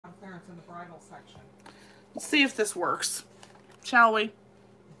in the bridal section. Let's see if this works. Shall we?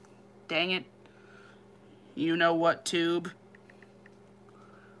 Dang it. You know what tube?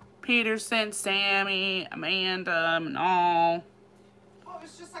 Peterson, Sammy, Amanda, Manal. Well, it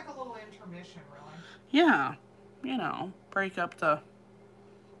was just like a little intermission, really. Yeah. You know, break up the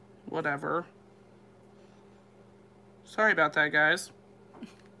whatever. Sorry about that, guys.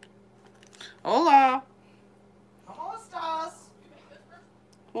 Hola. ¿Cómo estás?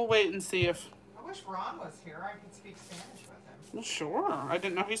 We'll wait and see if... I wish Ron was here. I could speak Spanish with him. Well, sure. I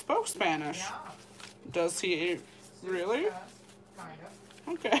didn't know he spoke Spanish. Yeah. Does he really? Does, kind of.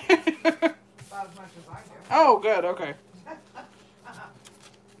 Okay. About as much as I do. Oh, good. Okay.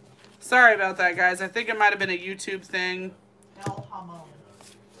 Sorry about that, guys. I think it might have been a YouTube thing. El Jamon.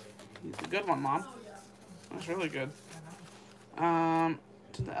 He's a good one, Mom. That's really good.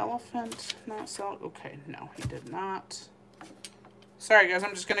 Did the elephant not sell? Okay, no, he did not. Sorry, guys.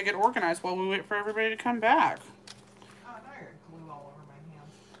 I'm just going to get organized while we wait for everybody to come back. Oh, now I got glue all over my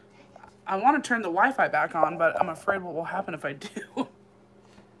hands. I want to turn the Wi-Fi back on, but I'm afraid what will happen if I do.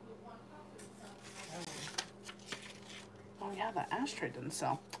 Oh, yeah, the ashtray didn't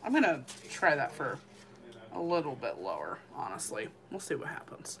sell. I'm going to try that for a little bit lower, honestly. We'll see what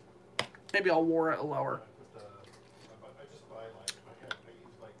happens. Maybe I'll war it lower.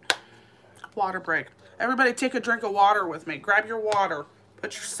 Water break. Everybody take a drink of water with me. Grab your water.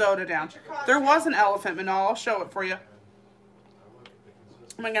 Put your soda down. There was an elephant, Manal. I'll show it for you.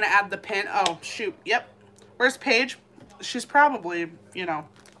 I'm going to add the pin. Oh, shoot. Yep. Where's Paige? She's probably, you know,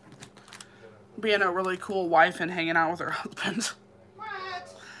 being a really cool wife and hanging out with her husband.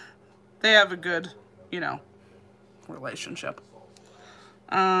 What? They have a good, you know, relationship.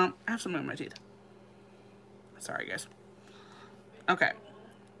 I have something in my teeth. Sorry, guys. Okay.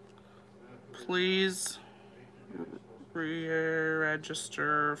 Please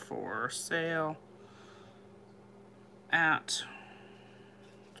re-register for sale at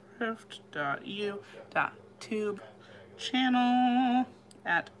thrift.u.tube channel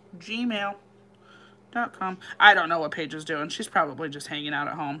at gmail.com. I don't know what Paige is doing. She's probably just hanging out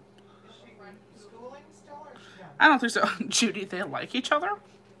at home. Is she schooling still, or is she done? I don't think so. Judy, they like each other?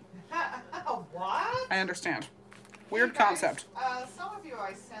 What? I understand. Weird Hey guys, concept. Some of you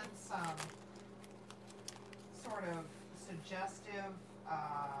I sent some sort of suggestive,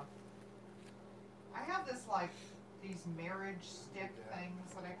 I have this like, these marriage stick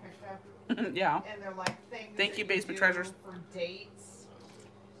things that I picked up. Yeah. And they're like things Thank you, that Basement do Treasures. for dates.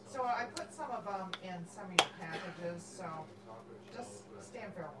 So I put some of them in some of your packages, so just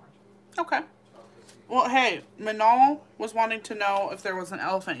stand fair warned. Okay. Well, hey, Manal was wanting to know if there was an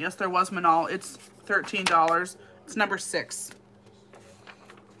elephant. Yes, there was, Manal. It's $13. It's number 6.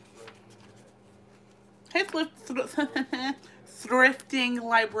 Hey, thrifting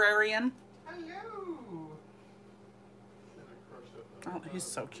librarian. Hello. Oh, he's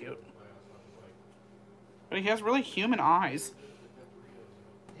so cute. But he has really human eyes.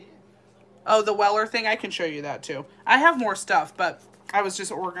 Oh, the Weller thing, I can show you that too. I have more stuff, but I was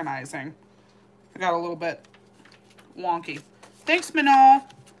just organizing. I got a little bit wonky. Thanks, Manal.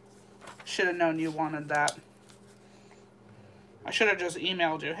 Should have known you wanted that. I should have just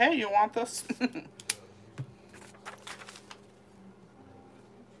emailed you. Hey, you want this? I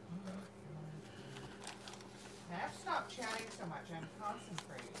have to stop chatting so much. I'm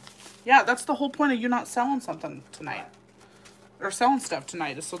concentrating. Yeah, that's the whole point of you not selling something tonight. Or selling stuff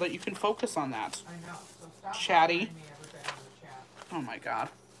tonight, is so that you can focus on that. I know. So stop Chatty. bothering me every day in the chat. Oh my god.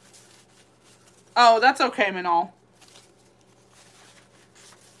 Oh, that's okay, Manal.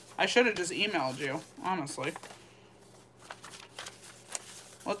 I should have just emailed you, honestly.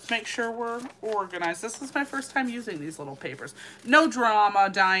 Let's make sure we're organized. This is my first time using these little papers. No drama,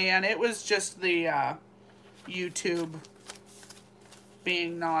 Diane. It was just the YouTube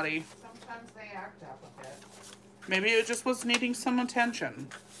being naughty. Sometimes they act up a bit. Maybe it just was needing some attention.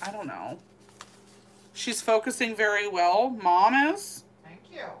 I don't know. She's focusing very well. Mom is? Thank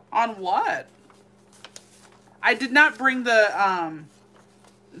you. On what? I did not bring the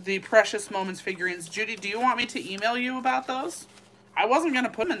Precious Moments figurines. Judy, do you want me to email you about those? I wasn't going to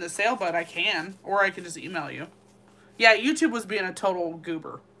put them in the sale, but I can. Or I can just email you. Yeah, YouTube was being a total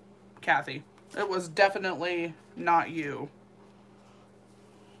goober, Kathy. It was definitely not you.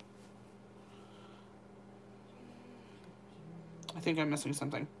 I think I'm missing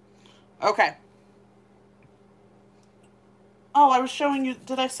something. Okay. Oh, I was showing you...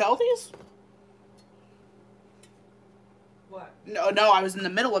 Did I sell these? What? No, I was in the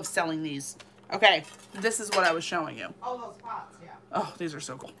middle of selling these. Okay, this is what I was showing you. Oh, those pots, yeah. Oh, these are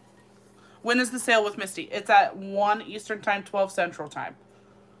so cool. When is the sale with Misty? It's at 1 Eastern Time, 12 Central Time.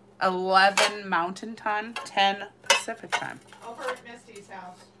 11 Mountain Time, 10 Pacific Time. Over at Misty's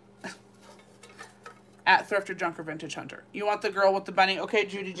house. At Thrifter Junker Vintage Hunter. You want the girl with the bunny? Okay,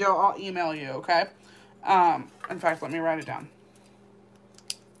 Judy Joe, I'll email you, okay? In fact, let me write it down.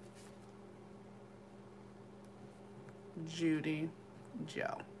 Judy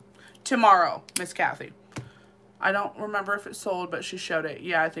Joe. Tomorrow, Miss Kathy. I don't remember if it sold, but she showed it.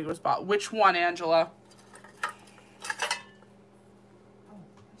 Yeah, I think it was bought. Which one, Angela?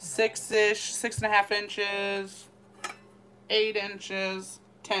 6-ish, 6.5 inches, 8 inches,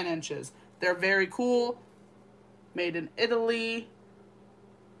 10 inches. They're very cool. Made in Italy.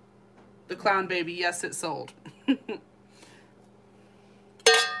 The Clown Baby, yes, it sold.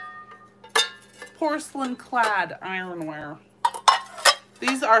 Porcelain clad ironware.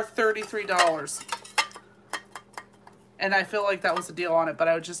 These are $33. And I feel like that was a deal on it, but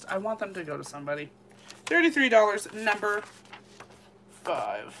I want them to go to somebody. $33, number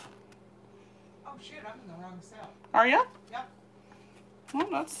 5. Oh shit, I'm in the wrong cell. Are ya? Yep. Well,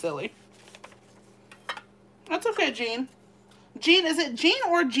 that's silly. That's okay, Jean. Jean, is it Jean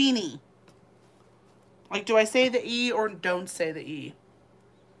or Jeannie? Like, do I say the E or don't say the E?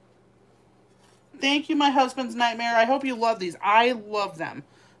 Thank you, my husband's nightmare. I hope you love these. I love them.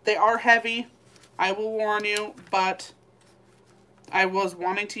 They are heavy. I will warn you, but I was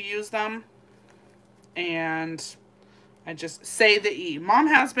wanting to use them. And I just say the E. Mom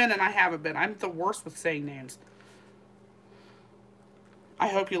has been and I haven't been. I'm the worst with saying names. I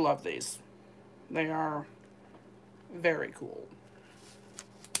hope you love these. They are very cool.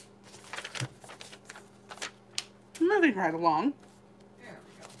 Moving right along. There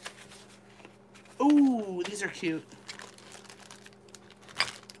we go. Ooh, these are cute.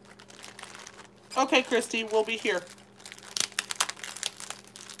 Okay, Christy, we'll be here.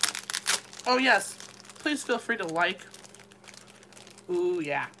 Oh, yes. Please feel free to like. Ooh,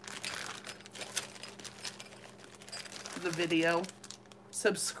 yeah. The video.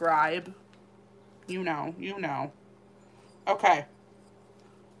 Subscribe. You know, you know. Okay.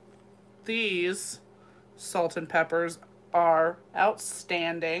 These salt and peppers are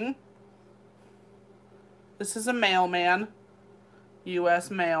outstanding. This is a mailman. U.S.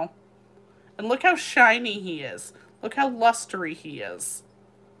 mail. And look how shiny he is. Look how lustery he is.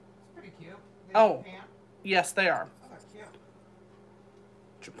 It's pretty cute. Oh. Japan? Yes, they are. Oh, they're cute.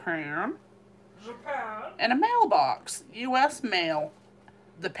 Japan. Japan. And a mailbox. U.S. mail.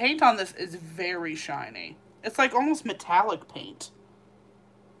 The paint on this is very shiny. It's like almost metallic paint.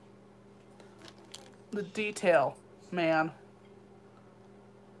 The detail, man.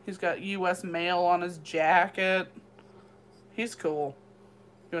 He's got U.S. mail on his jacket. He's cool.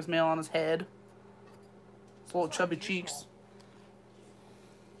 U.S. mail on his head. His little chubby cheeks.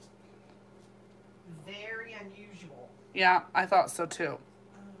 Very unusual. Yeah, I thought so too.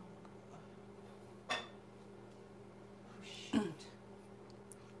 Oh, shoot.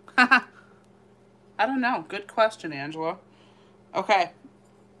 I don't know. Good question, Angela. Okay.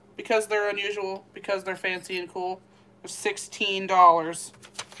 Because they're unusual, because they're fancy and cool, they're $16. Oh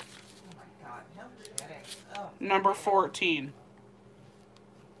my god, no kidding. Oh. Number 14.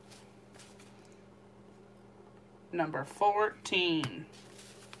 Number 14.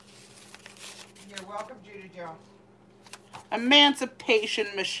 You're welcome, Judy Joe. Emancipation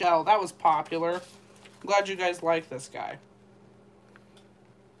Michelle. That was popular. I'm glad you guys like this guy.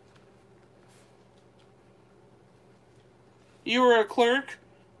 You were a clerk?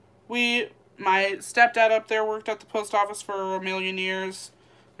 My stepdad up there worked at the post office for a million years.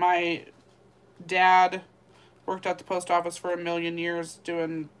 My dad worked at the post office for a million years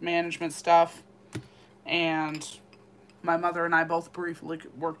doing management stuff. And my mother and I both briefly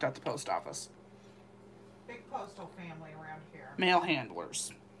worked at the post office. Big postal family around here. Mail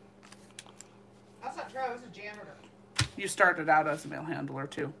handlers. That's not true. I was a janitor. You started out as a mail handler,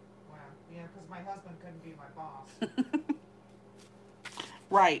 too. Wow. Yeah, because my husband couldn't be my boss.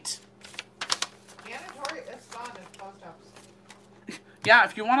 Right. Janitorial is fun at the post office. Yeah,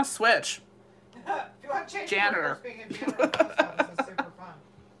 if you want to switch. If you want to change Janitor. careers, being a janitor at the post office is super fun.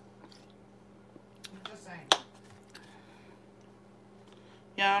 I'm just saying.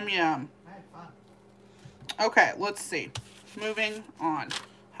 Yum, yum. I had fun. Okay, let's see. Moving on.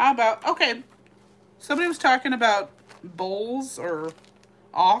 How about, okay, somebody was talking about bulls or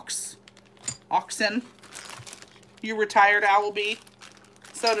oxen. You retired, Owlbee.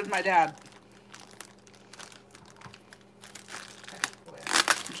 So did my dad. I just quit.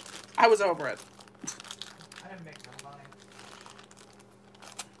 I was over it. I didn't make no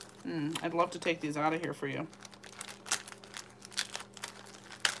money. I'd love to take these out of here for you.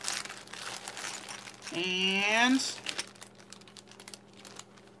 And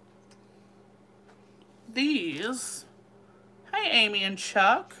these. Hi, Amy and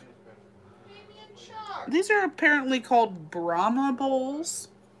Chuck. Amy and Chuck. These are apparently called Brahma bowls.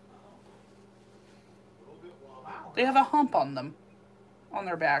 Wow. They have a hump on them, on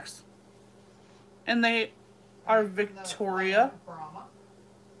their backs. And they are Victoria. Brahma?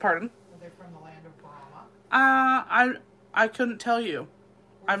 Pardon? Are they from the land of Brahma? I couldn't tell you.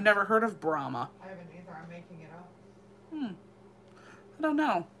 I've never heard of Brahma. I haven't either. I'm making it up. I don't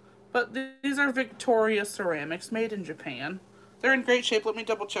know. But these are Victoria ceramics made in Japan. They're in great shape. Let me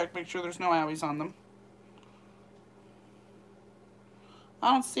double check, make sure there's no owies on them.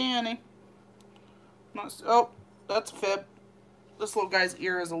 I don't see any. Oh, that's a fib. This little guy's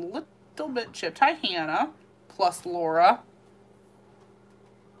ear is a little bit chipped. Hi, Hannah. Plus Laura.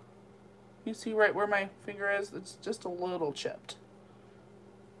 You see right where my finger is? It's just a little chipped.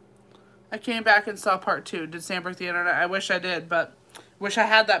 I came back and saw part 2. Did Sam break the internet? I wish I did, but wish I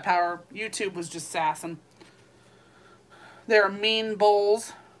had that power. YouTube was just sassing. They're mean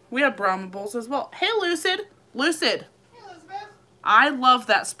bowls. We have Brahma bowls as well. Hey, Lucid. Lucid. Hey, Elizabeth. I love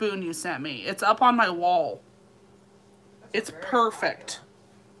that spoon you sent me. It's up on my wall. It's perfect.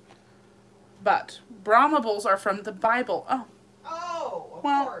 But Brahma bowls are from the Bible. Oh. Oh, of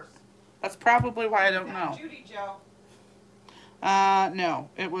Well, course. That's probably why I don't know. Judy Joe. No.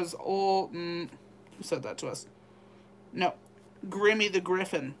 It was old... who said that to us? No. Grimmy the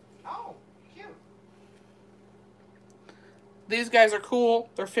Griffin. Oh, cute. These guys are cool.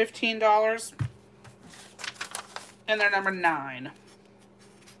 They're $15. And they're number 9.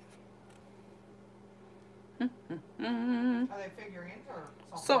 Are they figurines or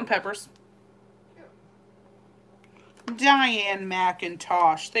Salt and peppers. Cute. Diane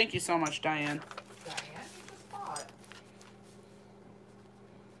McIntosh. Thank you so much, Diane. Diane, you just bought.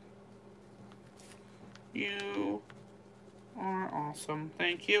 You are awesome.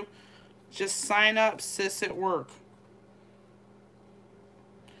 Thank you. Just sign up, sis, at work.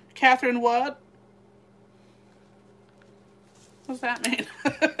 Catherine, what? What does that mean?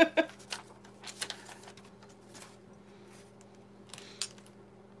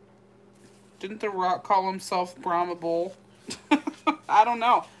 Didn't The Rock call himself Brahma Bull? I don't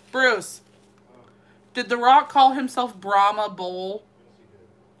know. Bruce, did The Rock call himself Brahma Bull?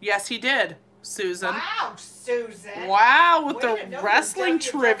 Yes, he did. Susan. Wow, Susan. Wow, with Way to the know wrestling your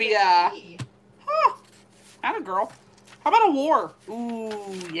trivia. WWE. Huh. Atta girl. How about a war?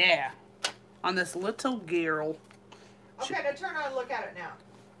 Ooh, yeah. On this little girl. Okay, now turn around and look at it now.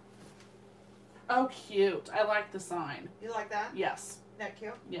 Oh, cute. I like the sign. You like that? Yes. Isn't that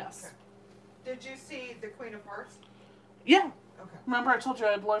cute? Yes. Okay. Did you see the Queen of Hearts? Yeah. Okay. Remember I told you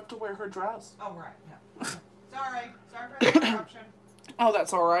I'd like to wear her dress. Oh, right. Yeah. Sorry for the interruption. Oh,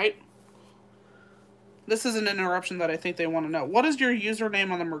 that's all right. This is an interruption that I think they want to know. What is your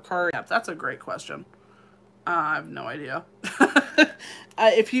username on the Mercari app? That's a great question. I have no idea.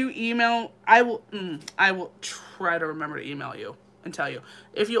 If you email, I will try to remember to email you and tell you.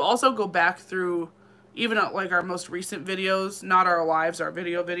 If you also go back through, even like our most recent videos, not our lives, our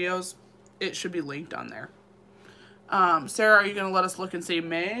video videos, it should be linked on there. Sarah, are you going to let us look and see?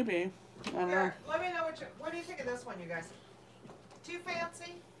 Maybe. I don't know. Here, let me know what do you think of this one, you guys? Too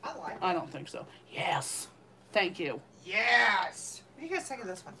fancy? I like it. I don't think so. Yes. Thank you. Yes. What do you guys think of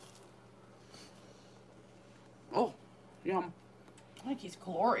this one? Oh, yum. I think he's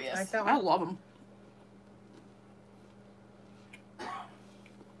glorious. Like that I one? love them.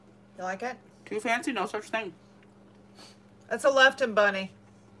 You like it? Too fancy? No such thing. That's a Lefton bunny.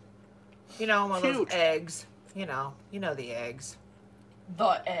 You know, one of those Cute. eggs. You know the eggs.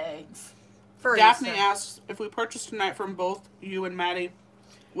 The eggs. For Daphne Easter. asks, if we purchased tonight from both you and Maddie,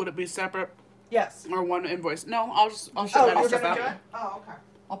 would it be separate Yes. or one invoice? No, I'll ship Oh, Maddie you're stuff gonna do out. it? Oh, okay.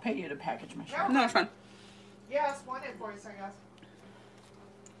 I'll pay you to package my shit. Yeah. No, it's fine. Yes, one invoice, I guess.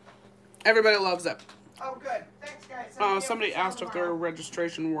 Everybody loves it. Oh, good. Thanks, guys. Somebody asked if their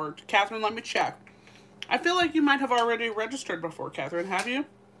registration worked. Catherine, let me check. I feel like you might have already registered before, Catherine. Have you?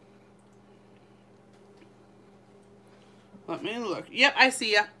 Let me look. Yep, I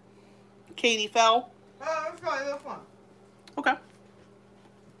see ya. Katie fell. Oh, let's go this one. Okay.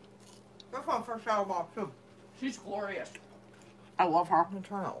 This one for Shadow Ball, too. She's glorious. I love her. Let me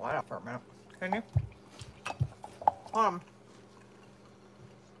turn that light up for a minute. Can you?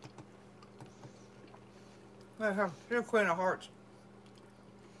 She's a Queen of Hearts.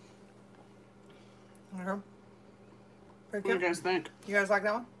 Pretty What do you cute. guys think? You guys like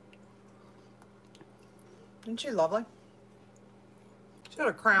that one? Isn't she lovely? She's got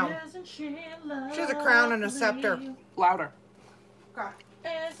a crown. Isn't she lovely? She has a crown and a scepter. Louder. Okay.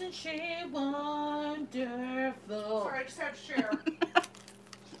 Isn't she wonderful? Sorry, I just had to share.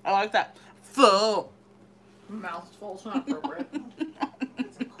 I like that. Full. Mouthful's not appropriate.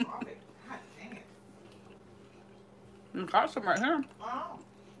 It's a coffee. God dang it. You got some right here. Wow.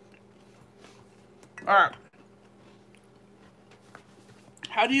 Alright.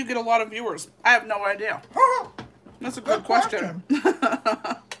 How do you get a lot of viewers? I have no idea. That's a good question.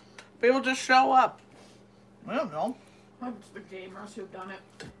 People just show up. I don't know. It's the gamers who've done it.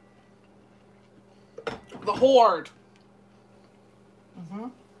 The Horde. Mm-hmm.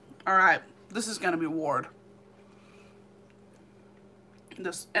 Alright. This is going to be Ward.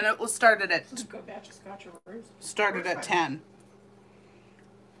 This, and it was started at... This is a good batch of Scotcheroos. Started at 10.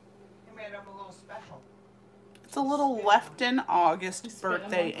 You made them a little special. It's a little left in August Spin 'em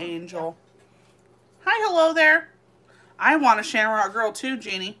birthday on. angel. Hi, hello there. I want a Shamrock Girl too,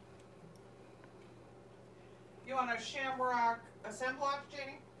 Jeannie. You want a shamrock assemblage,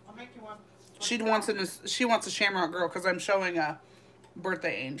 Jeannie? I'll make you one. She wants a Shamrock Girl because I'm showing a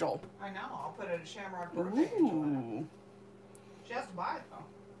birthday angel. I know. I'll put a shamrock birthday angel in it. Ooh. She has to buy it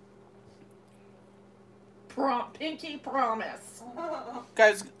though. Pinky promise.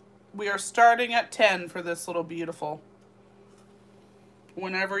 Guys, we are starting at 10 for this little beautiful.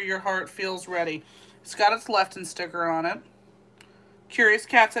 Whenever your heart feels ready. It's got its Lefton sticker on it. Curious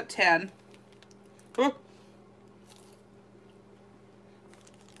Cat's at 10. Ooh.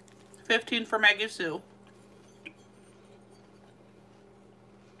 15 for Maggie Sue.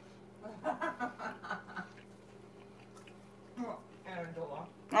 Angela.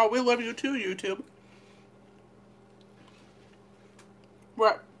 Oh, we love you too, YouTube.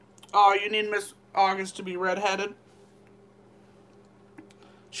 What? Oh, you need Miss August to be redheaded?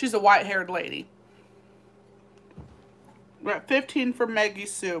 She's a white-haired lady. We're at 15 for Maggie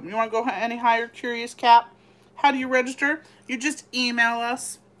Sue. You want to go any higher, Curious Cat? How do you register? You just email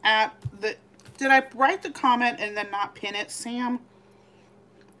us at the... Did I write the comment and then not pin it, Sam?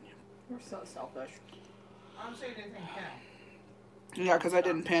 You're so selfish. I don't say anything, can I? Yeah, because I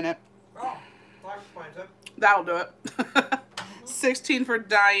didn't pin it. Oh, that explains it. That'll do it. 16 for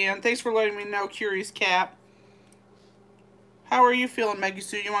Diane. Thanks for letting me know, Curious Cat. How are you feeling, Maggie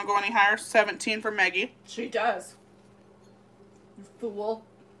Sue? You want to go any higher? 17 for Maggie. She does. You fool.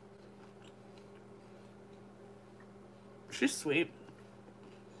 She's sweet.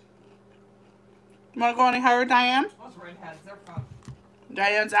 You want to go any higher, Diane? Those redheads, they're fun.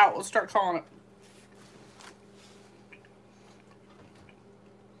 Diane's out. Let's start calling it.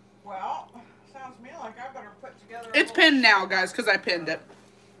 Well, sounds to me like I better put together a It's little pinned now, shamrock. guys, because I pinned it.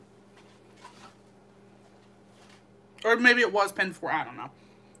 Or maybe it was pinned for, I don't know.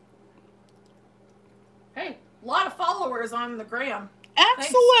 Hey, a lot of followers on the gram.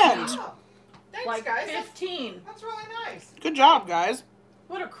 Excellent! Oh, thanks, Like guys. 15. That's really nice. Good job, guys.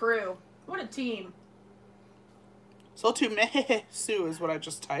 What a crew. What a team. So to Meh Sue is what I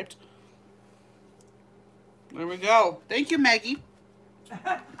just typed. There we go. Thank you, Maggie.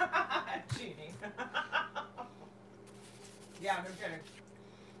 Cheating. Yeah, no kidding.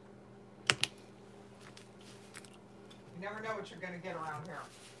 You never know what you're going to get around here.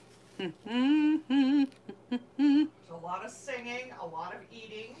 There's a lot of singing, a lot of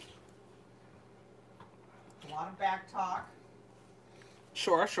eating, a lot of back talk.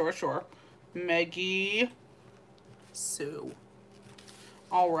 Sure, sure, sure. Maggie Sue.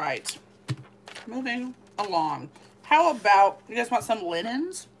 All right. Moving along. How about, you guys want some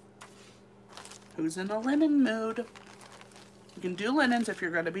linens? Who's in a linen mood? You can do linens if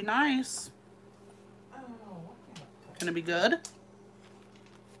you're going to be nice. Oh, what can I put? Going to be good?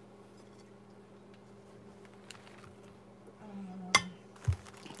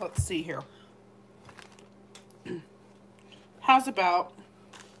 Let's see here. How's about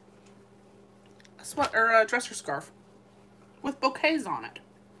a sweat or a dresser scarf with bouquets on it?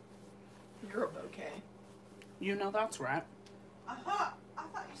 You're a bouquet. You know that's right. Uh-huh. I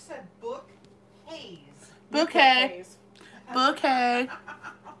thought you said book haze. Bouquet. Bouquets. Bouquet.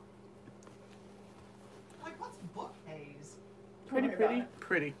 Like, what's book haze? Pretty, Don't worry pretty, about it.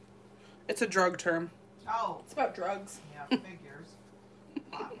 pretty. It's a drug term. Oh, It's about drugs. yeah, figures.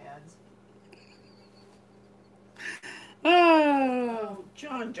 Hotheads. Oh. Oh,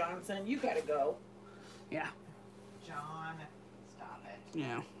 John Johnson, you gotta go. Yeah. John, stop it.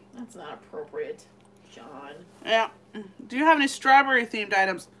 Yeah. That's not appropriate, John. Yeah. Do you have any strawberry themed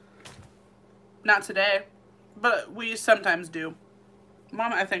items? Not today, but we sometimes do.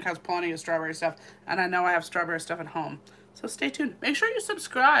 Mom, I think, has plenty of strawberry stuff, and I know I have strawberry stuff at home. So stay tuned. Make sure you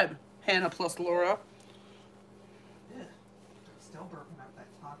subscribe, Hannah plus Laura. Ugh. Still burping up that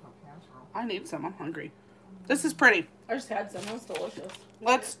taco casserole. I need some. I'm hungry. This is pretty. I just had some. That was delicious.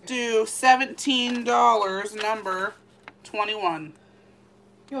 Let's do $17, number 21.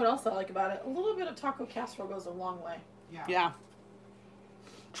 You know what else I like about it? A little bit of taco casserole goes a long way. Yeah. Yeah.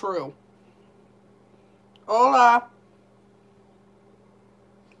 True. Hola.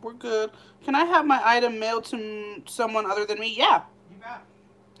 We're good. Can I have my item mailed to someone other than me? Yeah, You bet.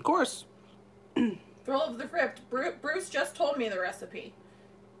 of course. Thrill of the Crypt. Bruce just told me the recipe.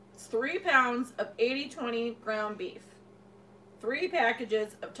 It's 3 pounds of 80-20 ground beef, 3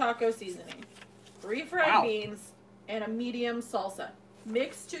 packages of taco seasoning, 3 fried beans, and a medium salsa.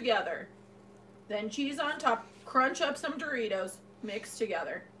 Mix together. Then cheese on top. Crunch up some Doritos. Mix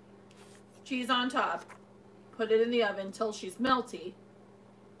together. Cheese on top. Put it in the oven till she's melty.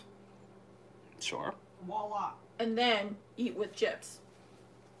 Sure. Voila. And then eat with chips.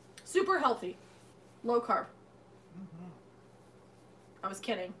 Super healthy. Low carb. Mm-hmm. I was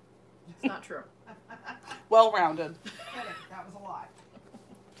kidding. It's not true. Well-rounded. Kidding. That was a lie.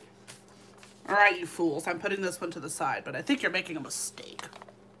 All right, you fools. I'm putting this one to the side, but I think you're making a mistake.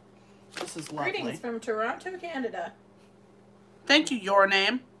 This is lovely. Greetings from Toronto, Canada. Thank you, your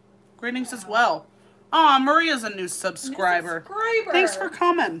name. Greetings as well. Aw, Maria's a new subscriber. Thanks for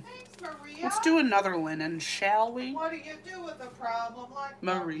coming. Thanks, Maria. Let's do another linen, shall we? What do you do with a problem like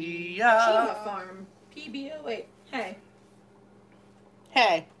Maria. Chima Farm. PBO8. Hey.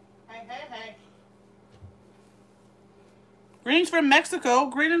 Hey. Hey, hey, hey. Greetings from Mexico.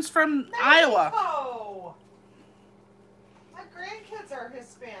 Greetings from Iowa. Oh. My grandkids are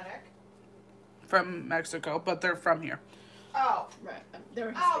Hispanic. From Mexico, but they're from here. Oh. Right.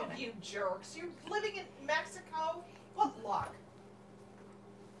 They're Oh, Hispanic. you jerks. You're living in Mexico? What luck.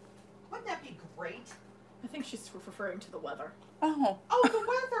 Wouldn't that be great? I think she's referring to the weather. Oh. Oh, the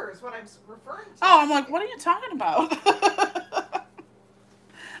weather is what I'm referring to. Oh, I'm like, what are you talking about?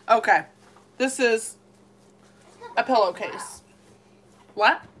 Okay. This is a pillowcase.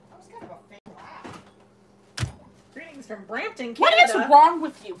 What? That was kind of a fake laugh. Greetings from Brampton, What Canada. is wrong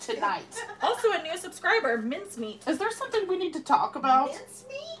with you tonight? Also a new subscriber, Mincemeat. Is there something we need to talk about?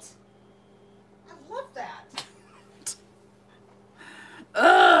 Mincemeat? I love that.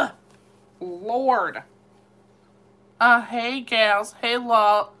 Ugh. Lord. Hey, gals. Hey,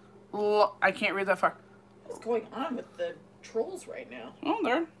 I can't read that far. What's going on with the trolls right now? Oh,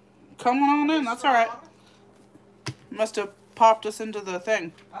 they're coming on in. That's all right. Must have popped us into the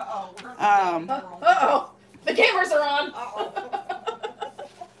thing. Uh-oh. Uh-oh. The cameras are on. Uh-oh.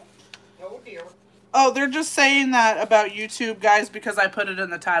 Oh, dear. Oh, they're just saying that about YouTube, guys, because I put it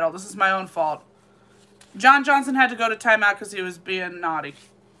in the title. This is my own fault. John Johnson had to go to timeout because he was being naughty.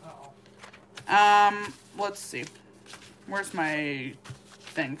 Uh-oh. Let's see. Where's my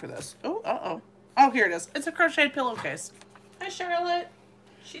thing for this? Oh, uh-oh. Oh, here it is. It's a crocheted pillowcase. Hi, Charlotte.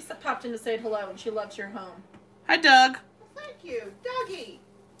 She popped in to say hello and she loves your home. Hi, Doug. Thank you. Dougie.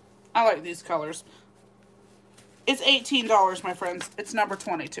 I like these colors. It's $18, my friends. It's number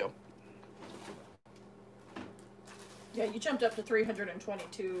 22. Yeah, you jumped up to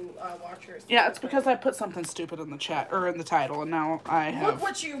 322 watchers. Yeah, it's because I put something stupid in the chat, or in the title, and now I have... Look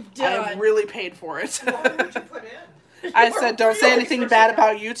what you've I done. have really paid for it. What would you put in? I You said, are don't say really anything pushing bad it.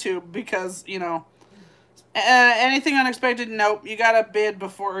 about YouTube, because, you know... anything unexpected, nope. You gotta bid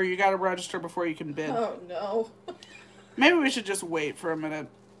before, or you gotta register before you can bid. Oh, no. Maybe we should just wait for a minute.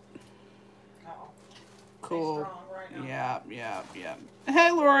 Uh-oh. Cool. Stay strong right now. Yeah. Hey,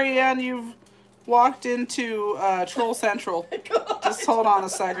 Lorianne, you've walked into Troll Central. Just hold on a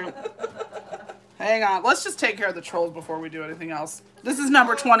second. Hang on. Let's just take care of the trolls before we do anything else. This is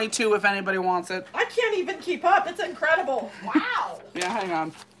number 22 if anybody wants it. I can't even keep up. It's incredible. Wow. Yeah, hang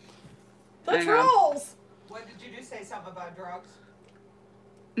on. The Hang on. trolls. What did you do? Say something about drugs?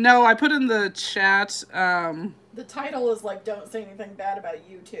 No, I put in the chat, The title is like, don't say anything bad about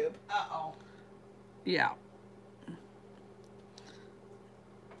YouTube. Uh-oh. yeah. Oh,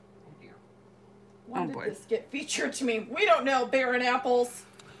 dear. When Oh, did boy. this get featured to me? We don't know, Baron Apples.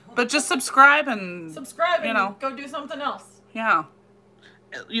 But just subscribe and, Subscribe and you know. go do something else. Yeah.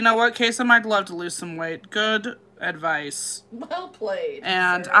 You know what, Casey? I'd love to lose some weight. Good advice. Well played.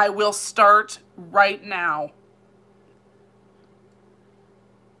 And sir. I will start right now.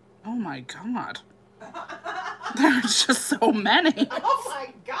 Oh my god. There's just so many. Oh,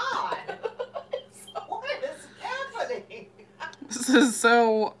 my God. What is happening? This is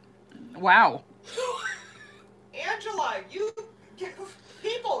so... Wow. Angela, you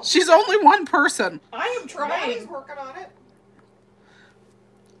people. She's only one person. I am Maddie's trying. working on it.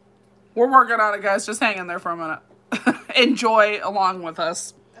 We're working on it, guys. Just hang in there for a minute. Enjoy along with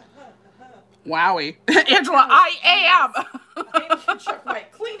us. Wowie. Angela, I am! I'm Chuck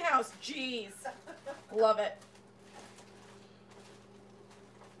White. Clean house. Jeez. Love it.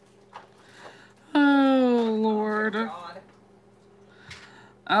 Oh, Lord. God.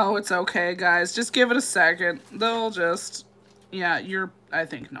 Oh, it's okay, guys. Just give it a second. They'll just... Yeah, you're, I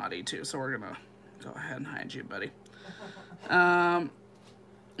think, naughty, too. So we're gonna go ahead and hide you, buddy.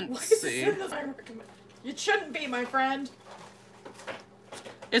 Let's see. You shouldn't be, my friend.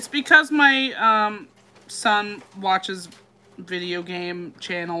 It's because my son watches video game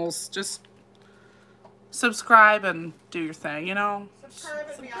channels. Just subscribe and do your thing, you know?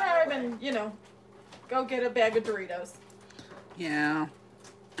 Subscribe and, you know, go get a bag of Doritos. Yeah.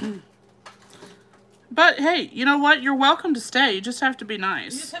 But hey, you know what? You're welcome to stay. You just have to be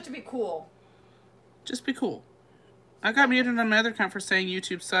nice. You just have to be cool. Just be cool. I got muted on my other account for saying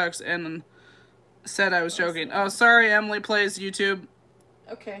YouTube sucks and said I was joking. Oh, sorry, Emily plays YouTube.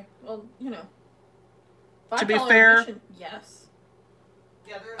 Okay, well, you know. To be fair... Yes.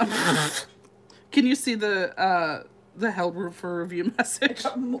 Yeah, there's Can you see the held room for review message? I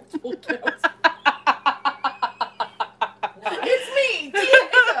got multiple kills. It's me,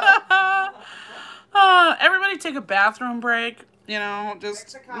 Diego. Everybody take a bathroom break. You know,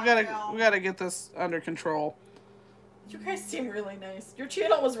 just we gotta get this under control. You guys seem really nice. Your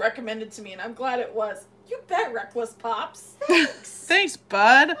channel was recommended to me, and I'm glad it was. You bet, Reckless Pops. Thanks. Thanks,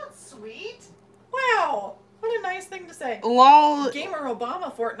 bud. That's sweet. Wow, what a nice thing to say. Lol. Gamer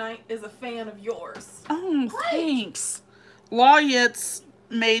Obama Fortnite is a fan of yours. Oh, thanks. Lawyett's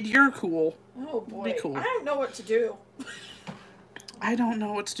made you're cool. Oh boy, Be cool. I don't know what to do. I don't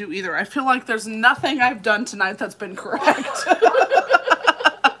know what to do either. I feel like there's nothing I've done tonight that's been correct.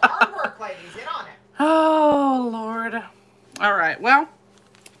 Hard work, ladies. Get on it. Oh, Lord. All right, well.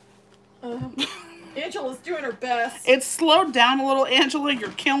 Angela's doing her best. It's slowed down a little, Angela.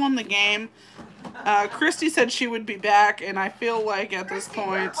 You're killing the game. Christy said she would be back, and I feel like at this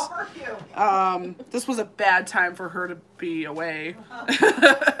point, Where are you? this was a bad time for her to be away.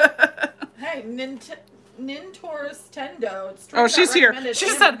 Hey, Nintor's Tendo. Oh, she's here. She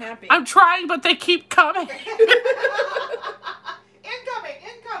said, I'm trying, but they keep coming. Incoming.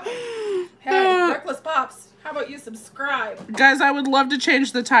 Hey, Reckless Pops, how about you subscribe? Guys, I would love to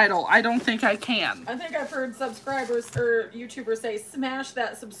change the title. I don't think I can. I think I've heard subscribers or YouTubers say, smash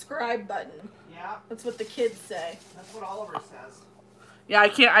that subscribe button. Yeah, That's what the kids say. that's what Oliver says. Yeah,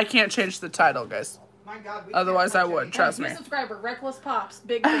 I can't change the title, guys. My God. We Otherwise can't I would. touch Trust New me. subscriber, Reckless Pops,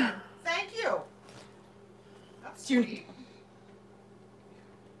 big fan. anything. Thank you. That's You- sweet.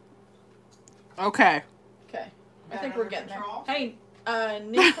 Okay. Okay, I Got think it we're under getting control? there. Hey,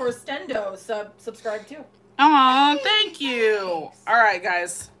 Nintor's Tendo, subscribe too. Aw, thank you. All right,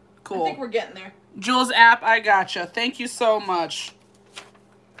 guys. I Cool. think we're getting there. Jules app, I gotcha. Thank you so much.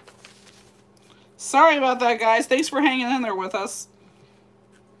 Sorry about that, guys. Thanks for hanging in there with us.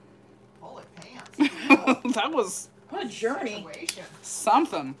 Holy pants. That was What a journey. Situation.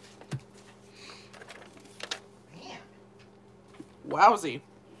 something. Man. Wowzy.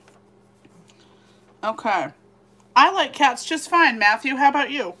 Okay. I like cats just fine, Matthew. How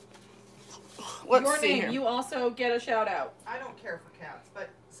about you? Let's Your see name, here. you also get a shout out. I don't care for cats, but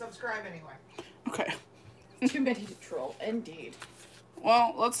subscribe anyway. Okay. Too many to troll, indeed.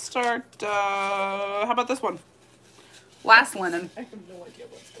 Well, let's start. How about this one? Last linen. I have no idea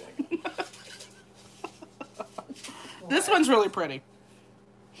what's going on. This one's really pretty.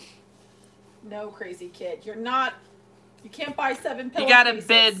 No, crazy kid. You're not. You can't buy 7 You pillow gotta cases.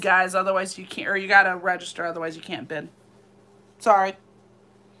 bid, guys. Otherwise you can't. Or you gotta register. Otherwise you can't bid. Sorry.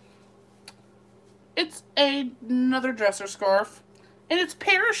 It's another dresser scarf, and it's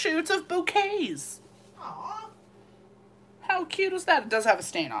parachutes of bouquets. Aw. How cute is that? It does have a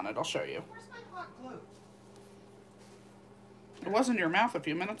stain on it. I'll show you. Where's my hot glue? It was in your mouth a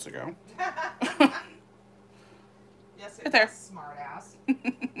few minutes ago. Yes, Right it there. is, smart ass.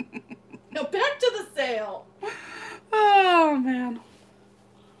 No, back to the sale. Oh, man.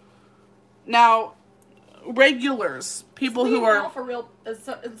 Now, regulars, people who are... Is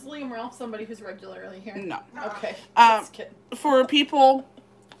Liam Ralph somebody who's regularly here? No. Okay. Um, Just kidding. For people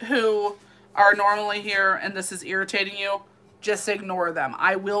who are normally here and this is irritating you, just ignore them.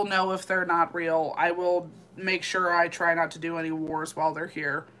 I will know if they're not real. I will make sure I try not to do any wars while they're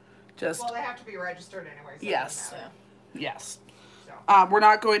here. Just, Well, they have to be registered anyway. So Yes. it doesn't Yeah. yes. matter. We're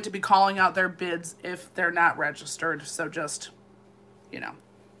not going to be calling out their bids if they're not registered, so just, you know,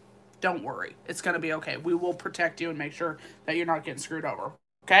 don't worry. It's going to be okay. We will protect you and make sure that you're not getting screwed over,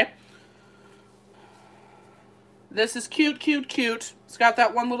 okay? This is cute, cute, cute. It's got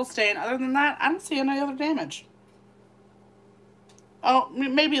that one little stain. Other than that, I don't see any other damage. Oh,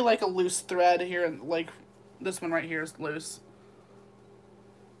 maybe like a loose thread here, like this one right here is loose.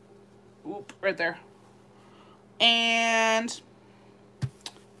 Oop, right there. And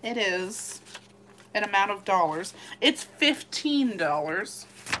it is an amount of dollars. It's $15.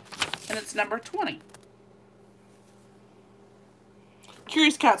 and it's number 20.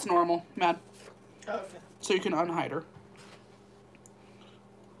 Curious Cat's normal, Matt. Okay. So you can unhide her.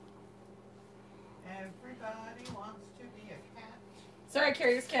 Everybody wants to be a cat. Sorry,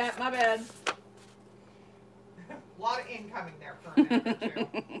 Curious Cat. My bad. A lot of incoming there for a minute or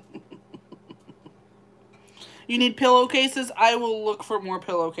two. You need pillowcases? I will look for more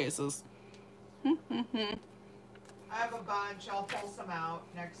pillowcases. I have a bunch. I'll pull some out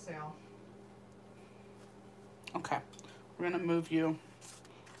next sale. Okay. We're going to move you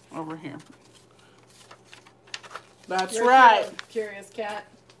over here. That's You're right. Curious Cat.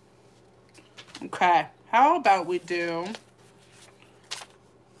 Okay. How about we do...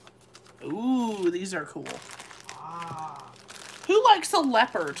 Ooh, these are cool. Ah. Who likes a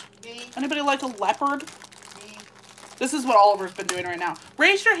leopard? Me. Anybody like a leopard? Me. This is what Oliver's been doing right now.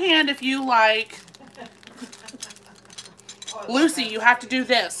 Raise your hand if you like... Oh, Lucy, you have to do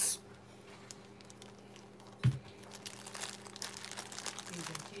this. He's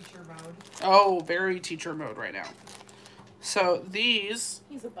in teacher mode. Oh, very teacher mode right now. So these...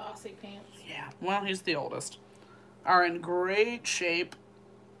 He's a bossy pants. Yeah, well, he's the oldest. Are in great shape.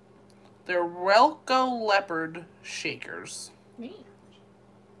 They're Relco Leopard shakers. Me.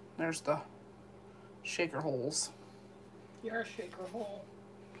 There's the shaker holes. You're a shaker hole.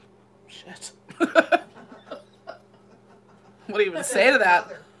 Shit. What do you even say to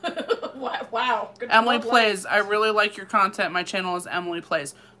that? Wow. Good Emily blood Plays. I really like your content. My channel is Emily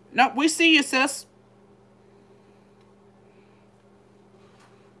Plays. No, we see you, sis.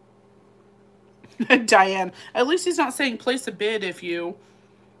 Diane. At least he's not saying place a bid if you...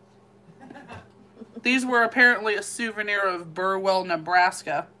 These were apparently a souvenir of Burwell,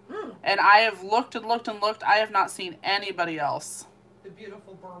 Nebraska. Mm. And I have looked and looked and looked. I have not seen anybody else The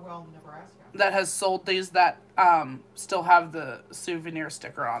beautiful Burwell, Nebraska. that has sold these that still have the souvenir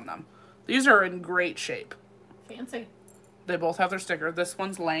sticker on them. These are in great shape. Fancy. They both have their sticker. This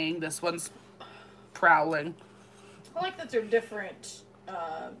one's laying. This one's prowling. I like that they're different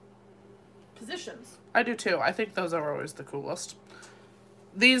positions. I do too. I think those are always the coolest.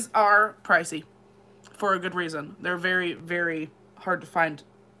 These are pricey for a good reason. They're very, very hard to find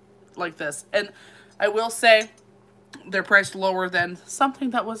like this. And I will say they're priced lower than something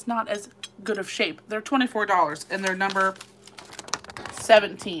that was not as good of shape. They're $24 and they're number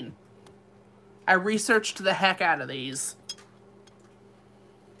 17. I researched the heck out of these.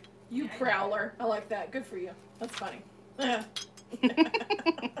 You prowler. I like that. Good for you. That's funny.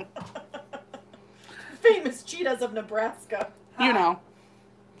 Famous cheetahs of Nebraska. You know.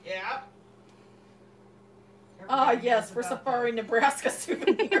 Yeah. Ah, Everybody yes, knows for about Safari Nebraska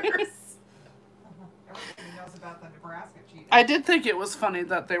souvenirs. Everybody knows about the Nebraska cheetah. I did think it was funny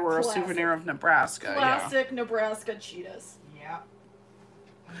that they were Classic. a souvenir of Nebraska. Classic Nebraska cheetahs. Yeah.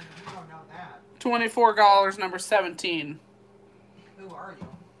 I mean, you don't know that. Yeah. $24, number 17. Who are you?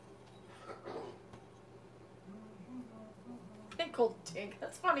 Pickled Tink.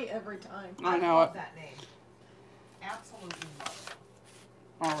 That's funny every time. I know love it. that name. Absolutely love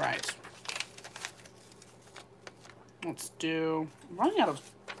it. All right. Let's do... I'm running out of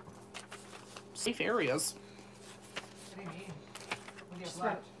safe areas. What do you mean? When you have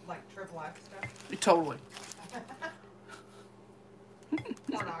left, like triple X stuff? Totally.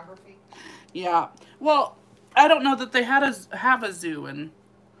 Pornography? Yeah. Well, I don't know that they have a zoo in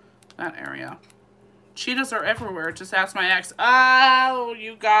that area. Cheetahs are everywhere. Just ask my ex. Oh,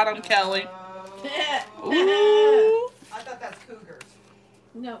 you got him, Kelly. Oh. Ooh. I thought that's cougars.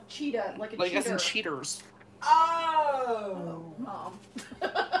 No, cheetah. Like a Like as cheater. in cheaters. Oh! Mom. Good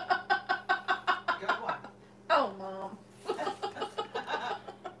one. Oh, Mom.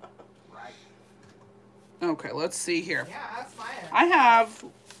 Right. Okay, let's see here. Yeah, that's my ex. I have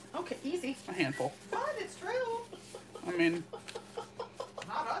Okay, easy. a handful. But it's true. I mean,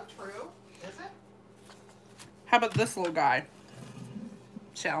 Not untrue, is it? how about this little guy?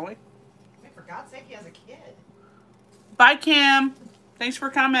 Shall we? I mean, for God's sake, he has a kid. Bye, Cam. Thanks for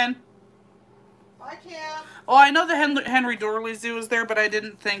coming. Bye, Cam. Oh, I know the Henry Dorley Zoo is there, but I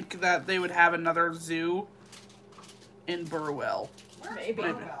didn't think that they would have another zoo in Burwell. Where's Maybe.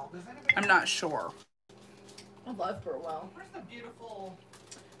 Burwell? Does anybody I'm know? not sure. I love Burwell. Where's the beautiful...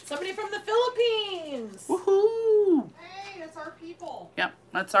 Somebody from the Philippines. Woohoo! Hey, it's our people. Yep,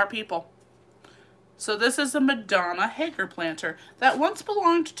 that's our people. So this is a Madonna Hager planter that once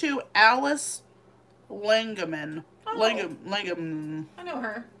belonged to Alice Langeman. Oh. Langam. I know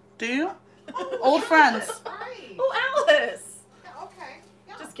her. Do you? Oh, Old yes, friends. Right. Oh, Alice. Yeah, okay.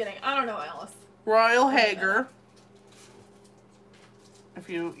 Yeah. Just kidding. I don't know Alice. Royal Hager. If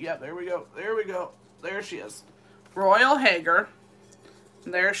you, yeah, there we go. There we go. There she is. Royal Hager.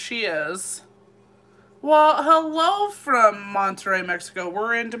 There she is. Well, hello from Monterrey, Mexico.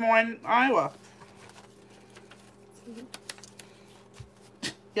 We're in Des Moines, Iowa.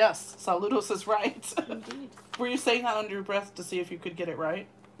 Yes, saludos is right. Indeed. Were you saying that under your breath to see if you could get it right?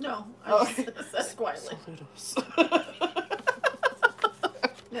 No, I Okay. just said it quietly. Saludos.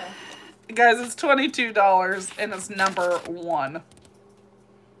 Yeah. Guys, it's $22 and it's number 1.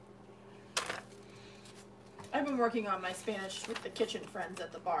 I've been working on my Spanish with the kitchen friends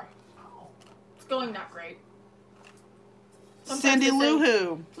at the bar. Oh. It's going not great. Sometimes Cindy they say, Lou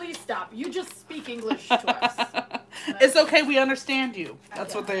Who. Please stop. You just speak English to us. It's okay, we understand you.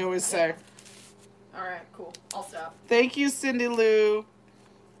 That's what they always say. Alright, cool. I'll stop. Thank you, Cindy Lou.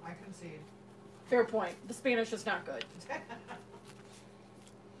 I concede. Fair point. The Spanish is not good.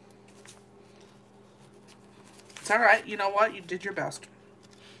 It's alright. You know what? You did your best.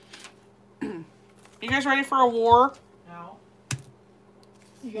 You guys ready for a war? No.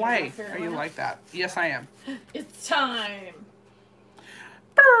 You gonna Why go fair are you enough? like that? Yes, I am. It's time.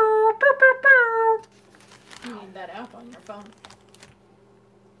 You need that app on your phone.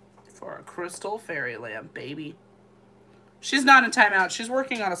 For a crystal fairy lamp, baby. She's not in timeout. She's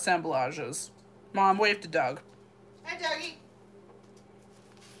working on assemblages. Mom, wave to Doug. Hey, Dougie.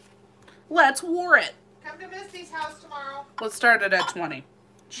 Let's war it. Come to Misty's house tomorrow. Let's start it at 20.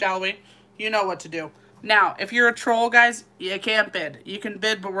 Shall we? You know what to do. Now, if you're a troll, guys, you can't bid. You can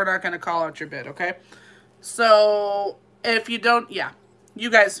bid, but we're not going to call out your bid, okay? So, if you don't, yeah. You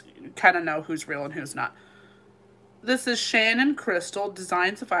guys kind of know who's real and who's not. This is Shannon Crystal,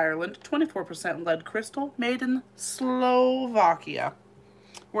 Designs of Ireland, 24% lead crystal, made in Slovakia.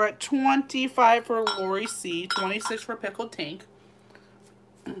 We're at 25 for Lori C, 26 for Pickled Tank.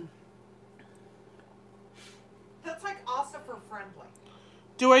 That's like also for friendly.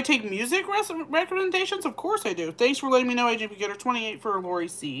 Do I take music recommendations? Of course I do. Thanks for letting me know, Agent Beginner. 28 for Lori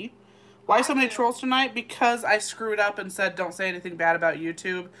C. Why so many trolls tonight? Because I screwed up and said don't say anything bad about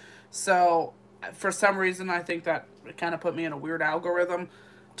YouTube. So, for some reason, I think that it kind of put me in a weird algorithm.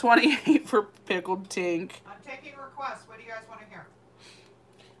 28 for Pickled Tink. I'm taking requests. What do you guys want to hear?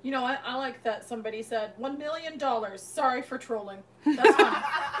 You know, I like that somebody said, $1 million. Sorry for trolling. That's fine.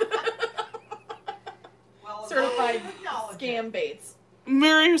 Well, Certified acknowledge scam it. baits.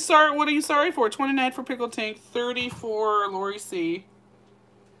 Mary, sorry, what are you sorry for? 29 for Pickled Tink. 30 for Lori C.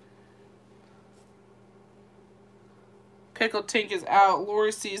 Pickled Tink is out.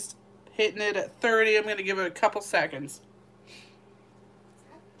 Lori C's hitting it at 30. I'm going to give it a couple seconds.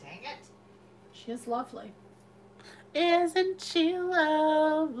 God dang it. She is lovely. Isn't she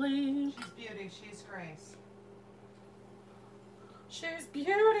lovely? She's beauty. She's grace. She's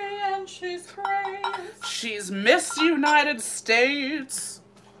beauty and she's grace. She's Miss United States.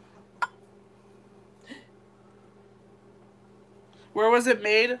 Where was it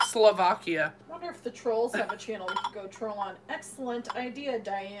made? Slovakia. I wonder if the trolls have a channel we could go troll on. Excellent idea,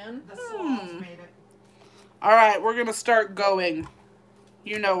 Diane. The Slavs made it. Alright, we're going to start going.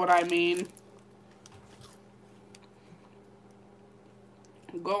 You know what I mean.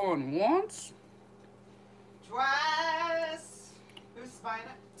 Going once. Twice. Who's spying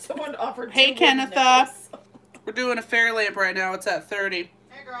it? Someone offered Hey, 2 wooden Kenneth, nickels. We're doing a fairy lamp right now. It's at 30.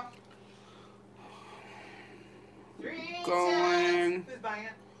 Hey, girl. 3 Going. cents. Who's buying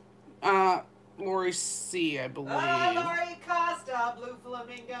it? Lori C, I believe. Lori Costa, Blue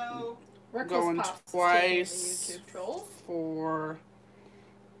Flamingo. Reckless Going Pops is twice. taking the YouTube trolls. For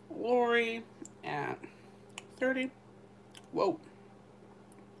Lori at 30. Whoa.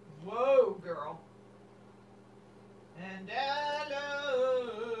 Whoa, girl. And I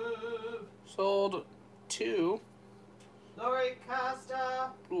love Sold to Lori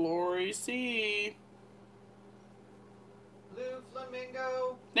Costa, Lori C. Blue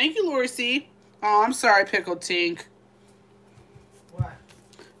Flamingo. Thank you, Lori C. Oh, I'm sorry, Pickled Tink. What?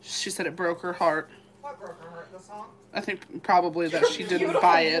 She said it broke her heart. What broke her heart? The song? I think probably that she didn't Beautiful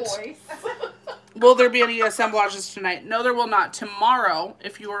buy it. voice. Will there be any assemblages tonight? No, there will not. Tomorrow,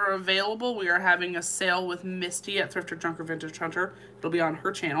 if you are available, we are having a sale with Misty at Thrifter Drunker Vintage Hunter. It'll be on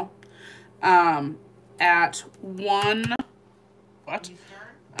her channel. At 1... What?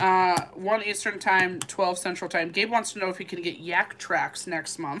 Eastern? 1 Eastern Time, 12 Central Time. Gabe wants to know if he can get Yak Tracks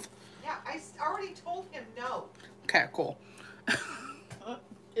next month. Yeah, I already told him no. Okay, cool.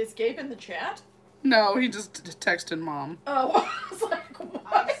 Is Gabe in the chat? No, he just texted Mom. Oh, I was like, what?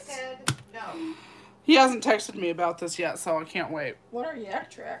 I said no. He hasn't texted me about this yet, so I can't wait. What are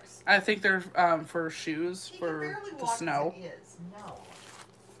yak tracks? I think they're for shoes He can for barely the walk snow. as it is.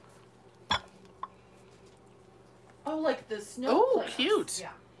 No. Oh, like the snow Oh, plants. cute.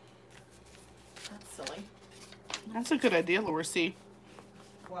 Yeah. That's silly. That's a good idea, Lori C.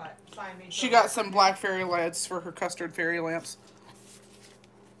 What? Sign me. She got some black fairy lights for her custard fairy lamps.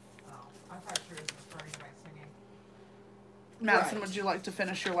 Oh, I thought she was starting by singing. Madison, Right. would you like to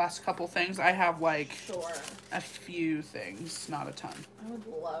finish your last couple things? I have like Sure. a few things, not a ton. I would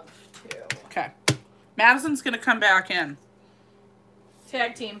love to. Okay. Madison's gonna come back in.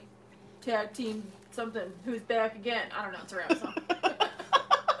 Tag team. Tag team something. Who's back again? I don't know. It's a rap song.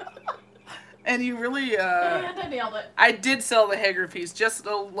 And you really, And I nailed it. I did sell the Hager piece just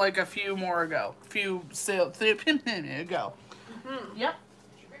like a few more ago. Few sales ago. Mm-hmm. Yep.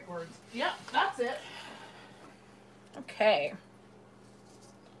 Big words. Yep. That's it. Okay.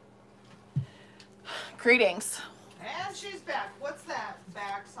 Greetings. And she's back. What's that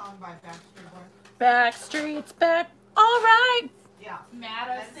back song by Backstreet Boys? Backstreet's back. All right. Yeah.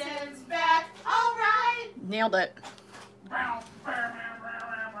 Madison's back. All right. Nailed it.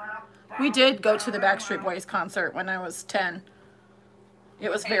 We did go to the Backstreet Boys concert when I was 10. It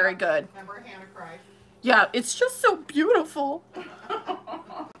was very good. Remember Hannah cried? Yeah, it's just so beautiful.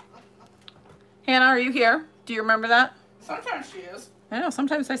 Hannah, are you here? Do you remember that? Sometimes she is. I know,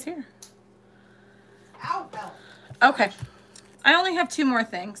 sometimes I see her. Ow, Belle. Okay. I only have 2 more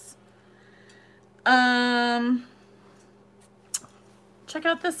things. Check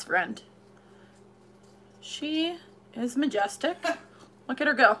out this friend. She is majestic. Look at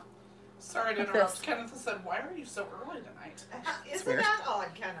her go. Sorry to Like interrupt. this. Kenneth said, "Why are you so early tonight?" Isn't weird. that odd,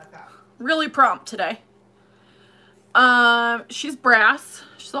 Kenneth? Really prompt today. She's brass.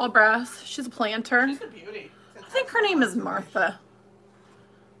 She's all brass. She's a planter. She's a beauty. I think her name is Martha.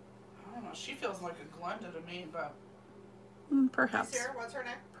 I don't know. She feels like a Glenda to me, but Perhaps. Sarah, what's her